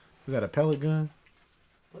 You got a pellet gun?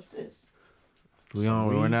 What's this?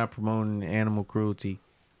 We're not promoting animal cruelty.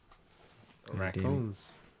 Raccoons.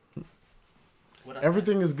 What I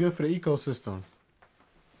Everything is good for the ecosystem.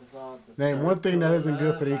 It's all the Name one thing that isn't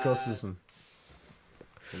good for the circle of ecosystem.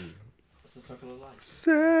 life. It's the circle of life.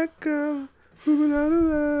 Circle. You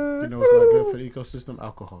know what's not good for the ecosystem?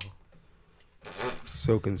 Alcohol.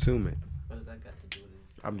 So consume it. What does that got to do with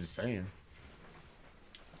it? I'm just saying.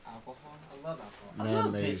 Alcohol? I love alcohol. I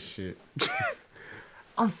love Man-made bitches. shit.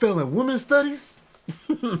 I'm failing women's studies.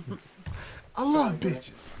 I love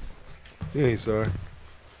bitches. You ain't sorry.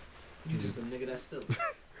 You just a nigga that's still.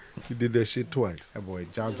 You did that shit twice. That boy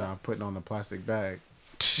John putting on the plastic bag.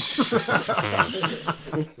 I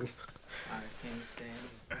can't stand.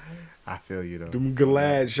 I feel you though. Them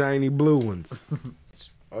glad shiny blue ones.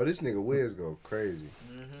 Oh, this nigga Wiz go crazy.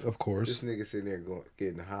 Of course. This nigga sitting there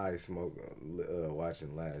getting high, smoking,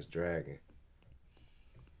 watching Last Dragon.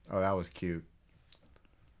 Oh, that was cute,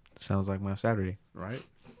 Sounds like my Saturday. right?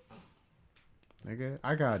 Nigga,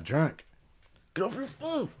 I got drunk Get off your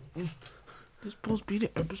phone. This supposed to be the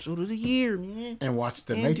episode of the year, man. and watched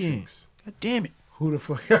The Damn, Matrix. God damn it. Who the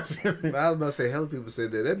fuck else? But I was about to say, hella people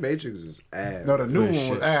said that Matrix was ass. No, the new For one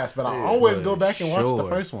was sure. ass, but I Yeah, always for go back and watch the sure.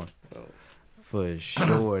 first one. For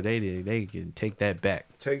sure, they can take that back.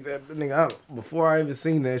 Take that nigga out. Before I even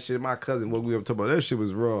seen that shit, my cousin woke me up talking about that shit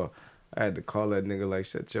was raw. I had to call that nigga like,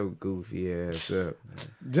 shut your goofy ass up.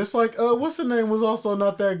 Just like what's the name was also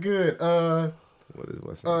not that good.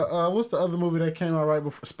 What's the other movie that came out right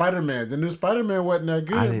before Spider-Man? The new Spider-Man wasn't that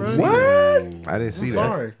good, I didn't bro. see What? I didn't see I'm that.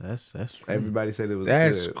 sorry. That's Everybody said it was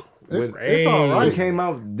That's good. It's all right. It came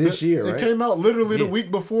out this year, right? It came out literally the Yeah. week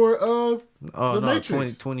before oh The no,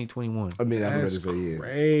 Matrix. 2021. I mean, I heard That's it say yeah.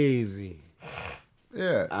 crazy.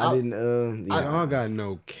 Yeah. I didn't. Yeah. Y'all got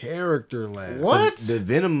no character left. What? The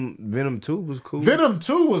Venom 2 was cool. Venom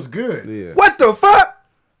 2 was good. Yeah. What the fuck?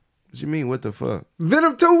 What you mean? What the fuck?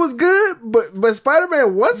 Venom 2 was good, but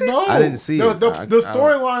Spider-Man wasn't? No. I didn't see it. The I-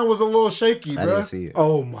 storyline was a little shaky, I bro. didn't see it.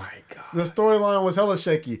 Oh my god. The storyline was hella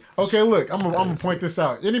shaky. Okay, look, I'm gonna point this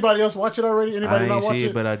out. Anybody else watch it already? I Anybody not ain't watch see it?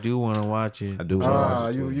 it, but I do want to watch it. I do want to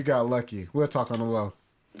watch it. You got lucky. We'll talk on the low.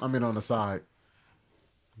 I'm in on the side.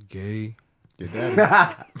 Gay. Get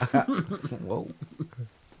that. Whoa.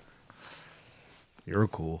 You're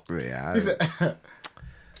cool. Yeah, He said,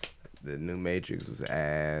 the new Matrix was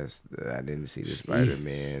ass. I didn't see the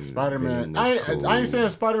Spider-Man. Spider-Man. Venom I was cool. ain't saying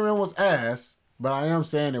Spider-Man was ass, but I am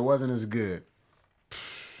saying it wasn't as good.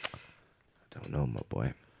 Don't know, my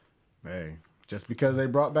boy. Hey, just because they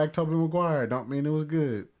brought back Tobey Maguire don't mean it was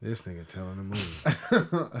good. This nigga telling the movie.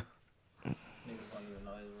 Niggas don't even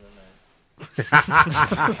know his real name.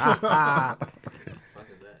 Fuck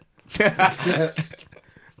is that?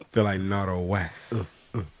 Feel like not a whack.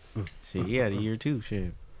 Shit, he had a year too.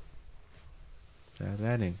 Shit.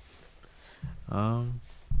 That ain't.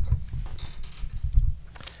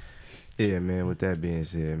 Yeah, man. With that being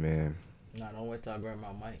said, man. Nah, don't wait till I grab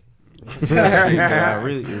my mic. I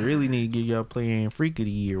really need to get y'all playing Freak of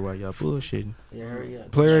the Year while y'all bullshitting. Yeah, hurry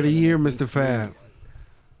up. Player of the Year, Mr. Fab.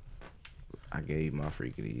 I gave my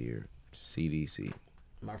freak of the year CDC.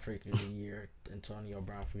 My freak of the year, Antonio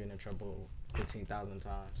Brown for getting in trouble 15,000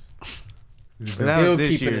 times. But that was Still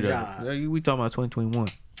this keeping year a though. job. We talking about 2021.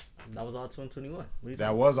 That was all 2021. What you That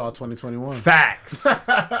talking was all 2021. Facts.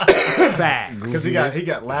 Facts. Because he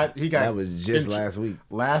got That was just last week.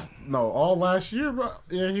 all last year, bro.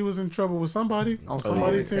 Yeah, he was in trouble with somebody on about?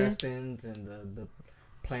 somebody's team. Testings and the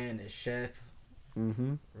playing as chef,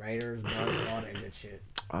 Raiders, bro, all that good shit.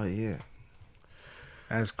 Oh yeah,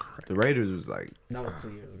 That's crazy. the Raiders was like, That was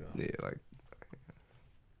 2 years ago. yeah, like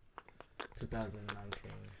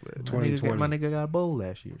 2019. 2020. My nigga got a bowl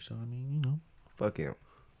last year, so I mean, you know. fuck him.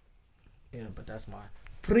 Yeah, but that's my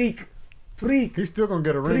freak. He's still gonna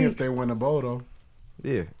get a ring if Freak. they win the bowl though.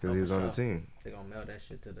 Yeah, because Oh, he was for on the sure. team. They gonna mail that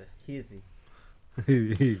shit to the hizzy.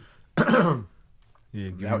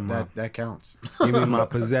 Yeah, give me That counts. give me my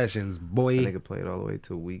possessions, That boy. nigga played all the way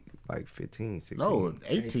to week like 15, 16. No,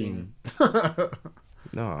 18.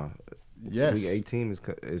 No, Yes. week 18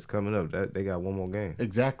 is coming up. That they got one more game.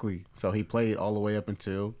 Exactly. So he played all the way up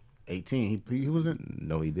until 18. He wasn't.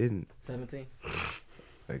 No, he didn't. 17.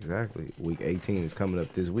 Exactly. Week 18 is coming up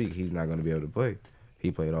this week. He's not going to be able to play.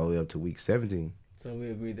 He played all the way up to week 17. So we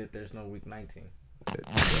agree that there's no week 19.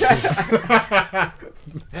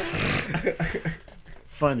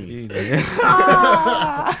 Funny.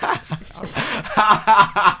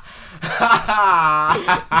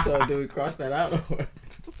 So do we cross that out? Or?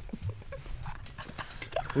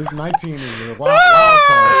 Week 19 is a wild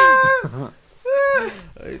card.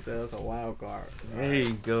 He said that's a wild card. There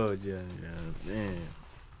you go, John. Man.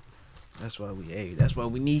 That's why we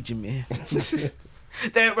need you, man.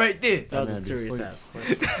 That right there. That was a man be serious asleep. ass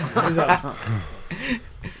question.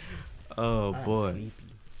 Oh I'm boy. sleepy.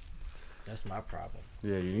 That's my problem.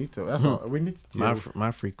 Yeah, you need to. That's all we need. To, My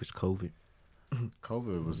my freak was COVID.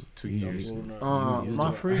 COVID was 2 years. No,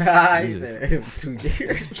 My freak. he said 2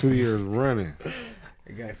 years. 2 years running.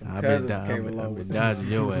 They got some I've cousins came been along with dodging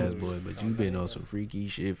your ass, boy, but you been on some freaky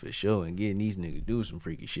shit for sure, and getting these niggas do some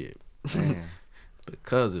freaky shit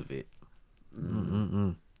because of it.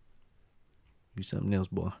 You something else,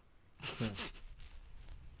 boy.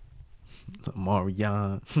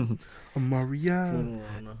 Marianne, Marianne.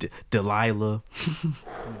 Delilah.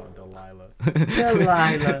 Come on, Delilah.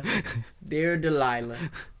 Delilah. Dear Delilah.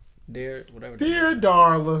 Dear whatever. Dear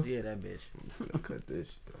Darla. Yeah, that bitch. Cut this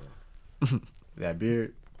shit off. That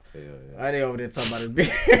beard. Hell yeah. Why they over there talking about his beard?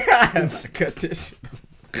 I cut this shit.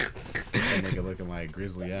 That nigga looking like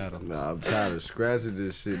Grizzly Adams. Nah, I'm tired of scratching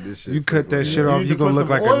this shit. This shit. You cut that shit off, need you to gonna put look some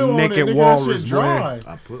like oil a on it, naked nigga, that walrus, shit boy. dry.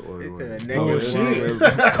 I put oil He on said it. that Oh, nigga shit.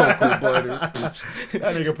 Cocoa butter.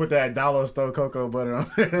 That nigga put that dollar store cocoa butter on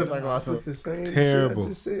there. It's like awesome. The same Terrible. Shit I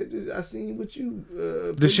just said. I seen what you.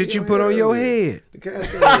 The shit you put on your head. The cast.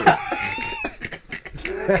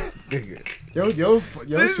 Nigga. Yo, This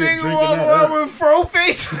shit nigga drinking walk that around up. with fro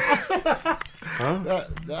face.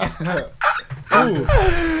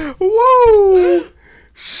 Woo!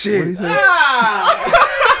 Shit.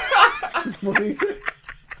 What he say?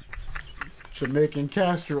 Jamaican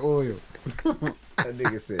castor oil. That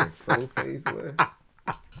nigga said fro face. What?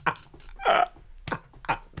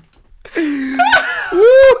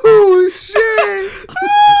 Woo! Shit.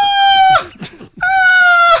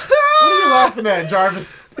 What are you laughing at,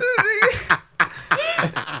 Jarvis?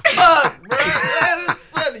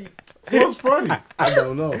 What's funny? I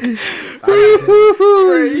don't know. He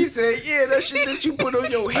said, "Yeah, that shit that you put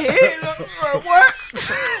on your head." What?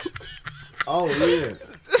 Oh yeah.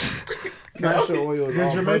 Castor oil. is The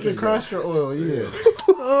all Jamaican purpose, castor oil, yeah.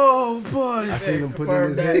 Oh boy! though. I seen him put it in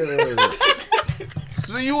his head earlier.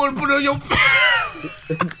 So you want to put it on your?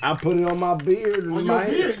 I put it on my beard and On my your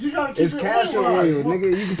head. beard, you gotta keep It's it castor oilized. oil, nigga.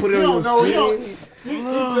 You can put it You on don't your know, skin.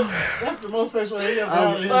 That's the most special hair you ever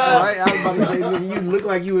had in his Right? life. I was about to say, nigga, you look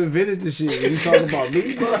like you invented the shit. You talking about me,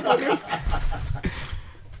 motherfucker?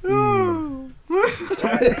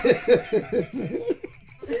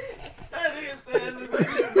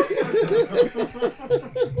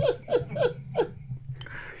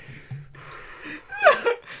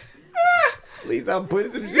 At least I'm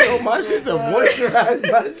putting some shit on my shit to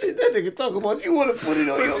moisturize my shit. That nigga talk about you want to put it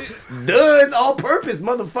on your does all purpose,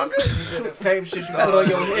 motherfucker. The same shit you put on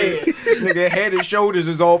your head. Nigga, head and shoulders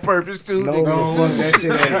is all purpose too. No, nigga. fuck that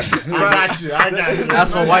shit ain't. I got you.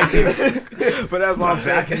 That's for white people. But that's what I'm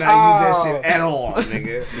saying. I cannot use that shit at all,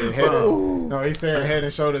 nigga. No, he said head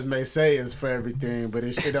and shoulders may say it's for everything, but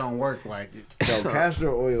it don't work like it. So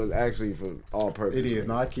castor oil is actually for all purpose. It is.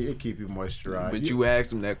 No, it keep you moisturized. But you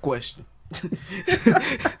asked him that question.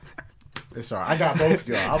 It's alright. I got both of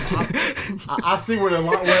y'all. I see where the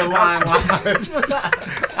line lies.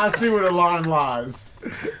 I see where the line lies.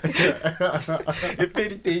 If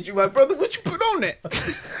anything, you my brother. What you put on that?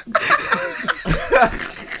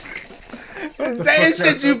 Same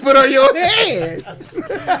shit you put on your head.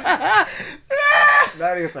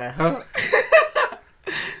 That is like, huh?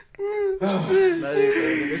 That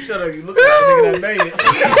is like, shut up, you look like a nigga that made it.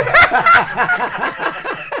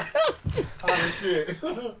 Oh shit.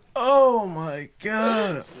 Oh my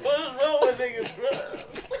god. What is wrong with niggas, bro?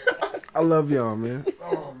 I love y'all, man.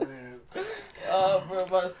 Oh man. Bro,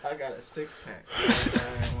 I got a 6-pack. I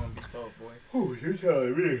ain't want to be told, boy. Ooh, you're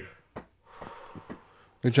telling me.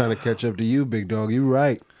 They're trying to catch up to you, big dog. You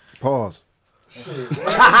right. Pause.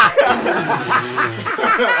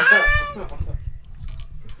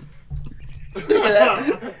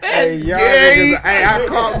 Hey, y'all niggas, hey, I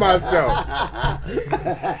caught myself.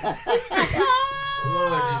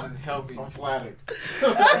 Lord Jesus, help me. I'm flattered.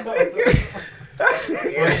 Well,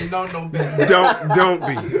 you don't know better. Don't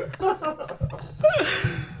be.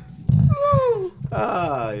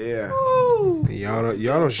 Ah, yeah. Y'all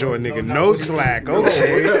don't show a nigga no slack.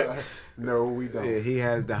 Okay. No, we don't. Yeah, he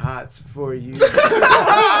has the hots for you.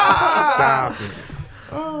 Stop it.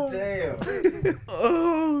 Damn.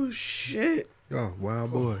 Oh shit. Oh,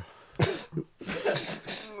 wild boy.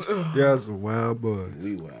 Yes, a wild boy.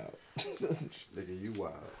 We wild. Nigga, you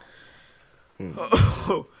wild.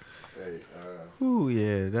 Oh. Hey, Ooh,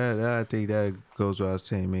 yeah. That I think that goes without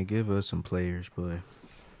saying, man. Give us some players, boy.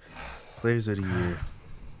 Players of the year.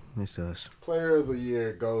 It's us. Player of the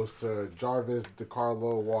year goes to Jarvis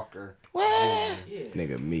DeCarlo Walker.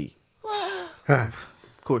 Nigga, me. Of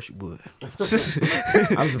course you would.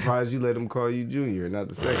 I'm surprised you let him call you Junior, not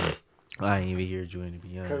the second. I ain't even here, Join, to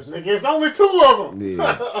be Because honest. nigga, it's only 2 of them.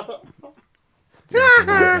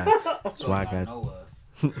 Yeah. That's why I got.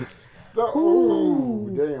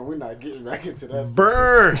 Ooh, damn, we're not getting back into that.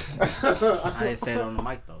 Burn. I didn't say it on the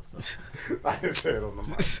mic, though. So. I didn't say it on the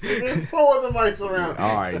mic. There's 4 other mics around.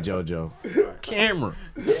 All right, JoJo. Camera.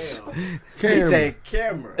 He said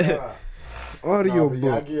camera. Audio But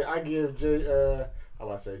yeah, book. I give how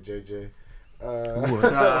about I say JJ?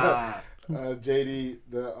 JD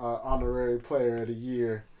the honorary player of the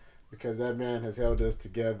year because that man has held us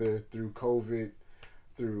together through COVID,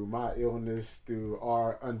 through my illness, through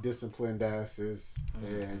our undisciplined asses,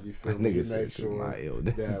 and you feel me? He made sure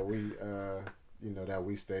that we, that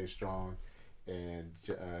we stay strong, and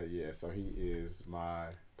yeah, so he is my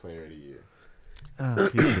player of the year. I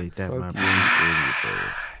appreciate that, my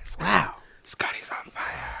brother. Wow. Scotty's on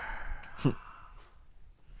fire.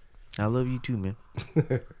 I love you too, man.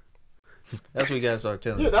 That's what you gotta start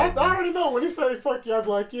telling. Yeah, people, I man. already know when he say fuck you, I be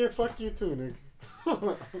like, yeah, fuck you too,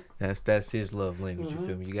 nigga. That's his love language. You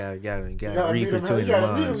feel me? You gotta You read meet him, between you the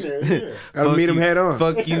gotta meet him lines. there. Yeah. Gotta meet him head on.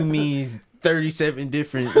 Fuck you means 37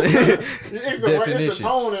 different It's the definitions.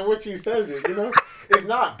 tone in which he says it, you know. It's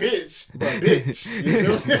not bitch, but bitch.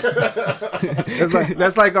 You feel me?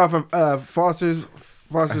 That's like off of Foster's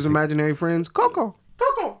Imaginary Friends. Coco.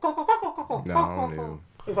 Coco. No, I don't know.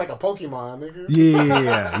 It's like a Pokemon, nigga.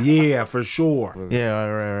 Yeah, for sure. Yeah,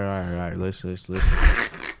 all right. Let's.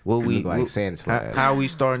 What we Look like sand slab. How we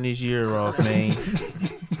starting this year off, man?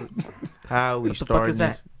 How we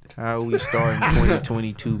starting? How we starting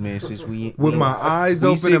 2022, man? Since we With my eyes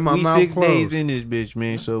open and my mouth 6 closed. days in this bitch,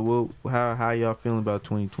 man. So how y'all feeling about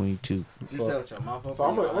 2022? So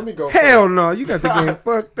let me go. Hell first. no, you got the game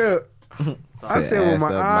fucked up. I said with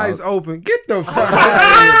my eyes open. Get the fuck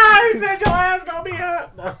out of He said your ass gonna be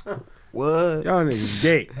up. What? here. Y'all niggas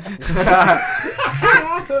gay.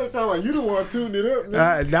 Sound like you the one tuning it up,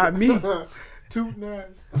 nigga. Not me. Too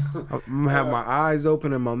nice. I'm gonna have my eyes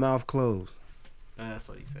open and my mouth closed. That's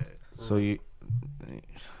what he said. So you,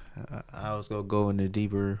 I was gonna go in a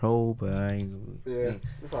deeper hole, but I ain't. Yeah,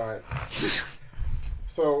 it's all right.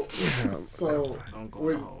 So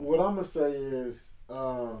what I'm gonna say is,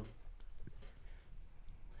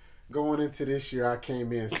 going into this year, I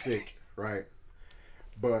came in sick, right?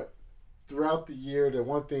 But throughout the year, the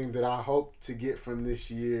one thing that I hope to get from this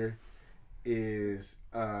year is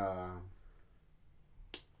a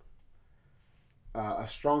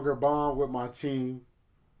stronger bond with my team,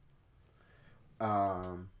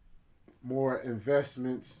 more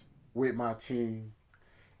investments with my team,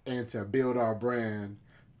 and to build our brand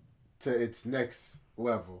to its next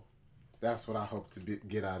level. That's what I hope to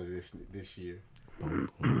get out of this year. All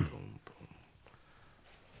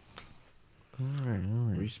right.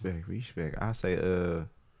 Respect. I say,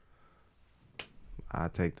 I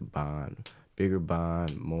take the bond, bigger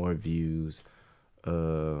bond, more views,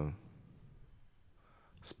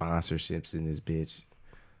 sponsorships in this bitch,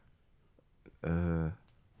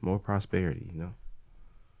 more prosperity, you know,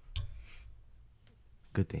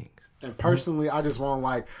 good things. And personally, I just want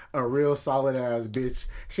like a real solid ass bitch.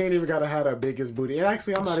 She ain't even gotta have the biggest booty. And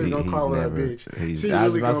actually, I'm not even gonna call her a bitch. She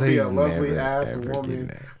really gonna be a lovely ass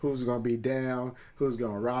woman who's gonna be down, who's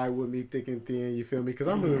gonna ride with me thick and thin. You feel me? Because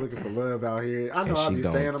I'm really looking for love out here. I know I'll be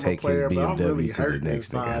saying I'm a player, but I'm really hurting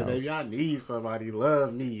inside, baby. I need somebody to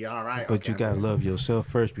love me. All right, But you gotta love yourself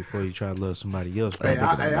first before you try to love somebody else. Hey,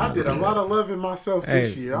 I did a lot of loving myself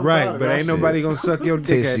this year. I'm right, tired of but that ain't shit. nobody gonna suck your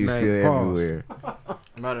dick at Tissue night. still Pause. everywhere.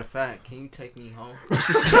 Matter of fact, can you take me home?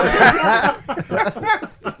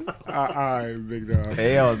 All right, big dog.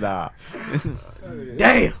 Hell nah.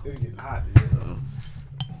 Damn. It's getting hot.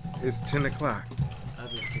 It's 10 o'clock. I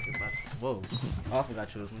just think about whoa. Oh, I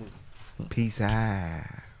forgot you was moving. Peace out.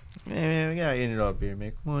 Man, we gotta end it off here,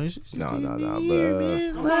 man. Come on. No, I'm not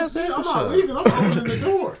leaving. I'm opening the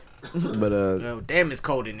door. But Oh, damn, it's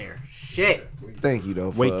cold in there. Shit. thank you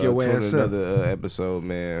though for Wake your tuning ass up. another episode,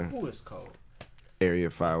 man. Ooh, it's cold.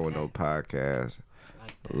 Area 510 podcast.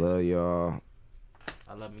 Love y'all.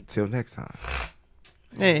 I love me. Till next time.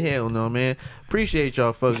 Hey, hell no, man. Appreciate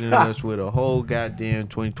y'all fucking us with a whole goddamn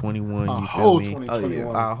 2021. A You whole feel me?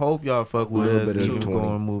 2021. I hope y'all fuck with Little us bit of keep 20.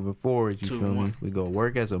 going moving forward. You 2 feel me? 1. We go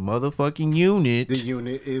work as a motherfucking unit. The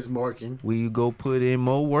unit is working. We go put in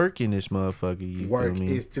more work in this motherfucker. You Work feel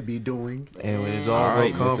me? is to be doing. And it's all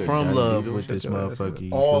Alright, gonna come Mr. from Johnny, love you with shut this your ass motherfucker. up.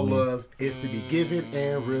 You All feel me? love is to be given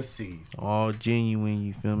and received. All genuine.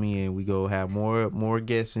 You feel me? And we go have more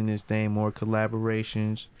guests in this thing, more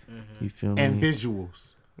collaborations. You feel me? And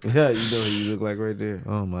visuals. Yeah, you know who you look like right there.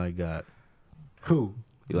 Oh my god. Who?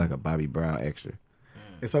 You like a Bobby Brown extra.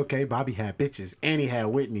 It's okay. Bobby had bitches, and he had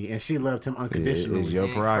Whitney, and she loved him unconditionally. It's your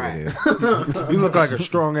prerogative. You look like a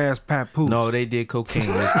strong ass papoose. No, they did cocaine.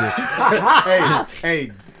 That's different.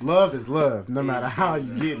 hey, love is love, no matter how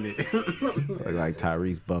you getting it. Look like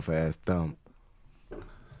Tyrese buffer ass thumb.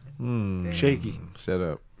 shaky. Shut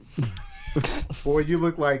up. Boy, you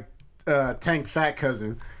look like Tank Fat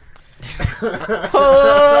Cousin.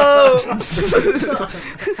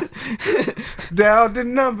 Dial the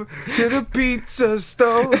number to the pizza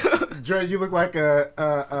store. Dre, you look like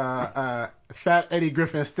a fat Eddie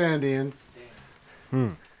Griffin stand-in.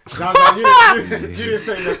 John, you didn't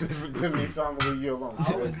say nothing to me, so I'm gonna leave you alone.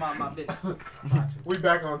 Always mind my business. We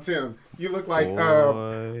back on Tim. You look like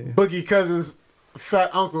Boy. Boogie Cousins' fat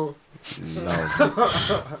uncle.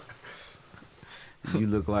 No. You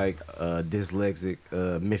look like dyslexic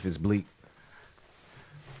Memphis Bleak.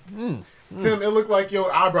 Tim, it looked like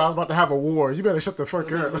your eyebrows about to have a war. You better shut the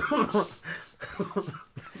fuck up.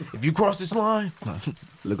 If you cross this line,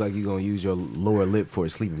 Look like you gonna use your lower lip for a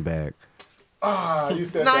sleeping bag. You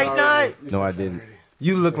said Night, that night. already. You No, said I that didn't. already.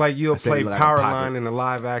 You look like you'll I said play you look like a Powerline pocket. in a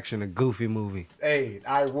live action, a Goofy movie. Hey,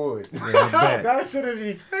 I would. I bet. That should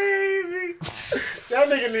be crazy. That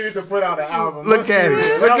nigga needed to put out an album. Look at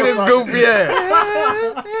it. Look at his goofy ass.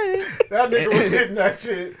 That nigga was hitting that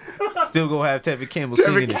shit. Still gonna have Tevin Campbell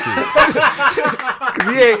singing it too.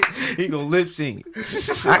 He gonna lip sync it.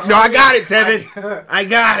 No, I got it, Tevin. I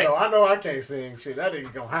got it. No, I know I can't sing shit. That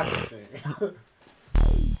nigga gonna have to sing.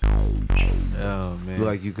 Oh man. Look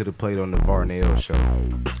like you could have played on the Varnell show.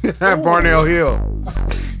 Varnell Hill.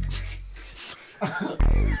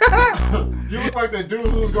 You look like the dude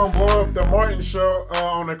who's gonna blow up the Martin show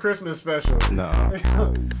on the Christmas special. No.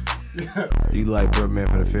 You like Birdman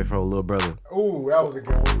for the Fifth Row, little brother. Ooh, that was a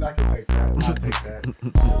good one. I can take that. I'll take that. We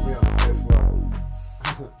on the 5th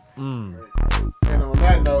floor. And on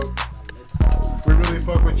that note, we really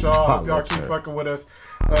fuck with y'all. Hope y'all keep fucking with us.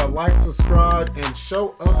 Like, subscribe, and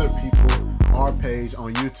show other people our page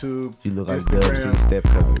on YouTube, You look like Instagram, Dub C step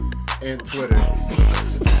cover. and Twitter.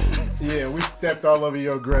 Yeah, we stepped all over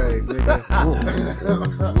your grave, nigga.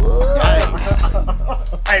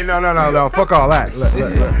 Hey, no. Fuck all that.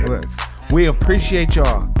 Look. We appreciate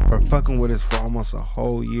y'all for fucking with us for almost a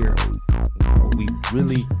whole year. We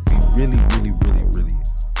really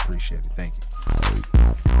appreciate it. Thank you.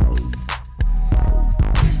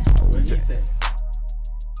 What he say?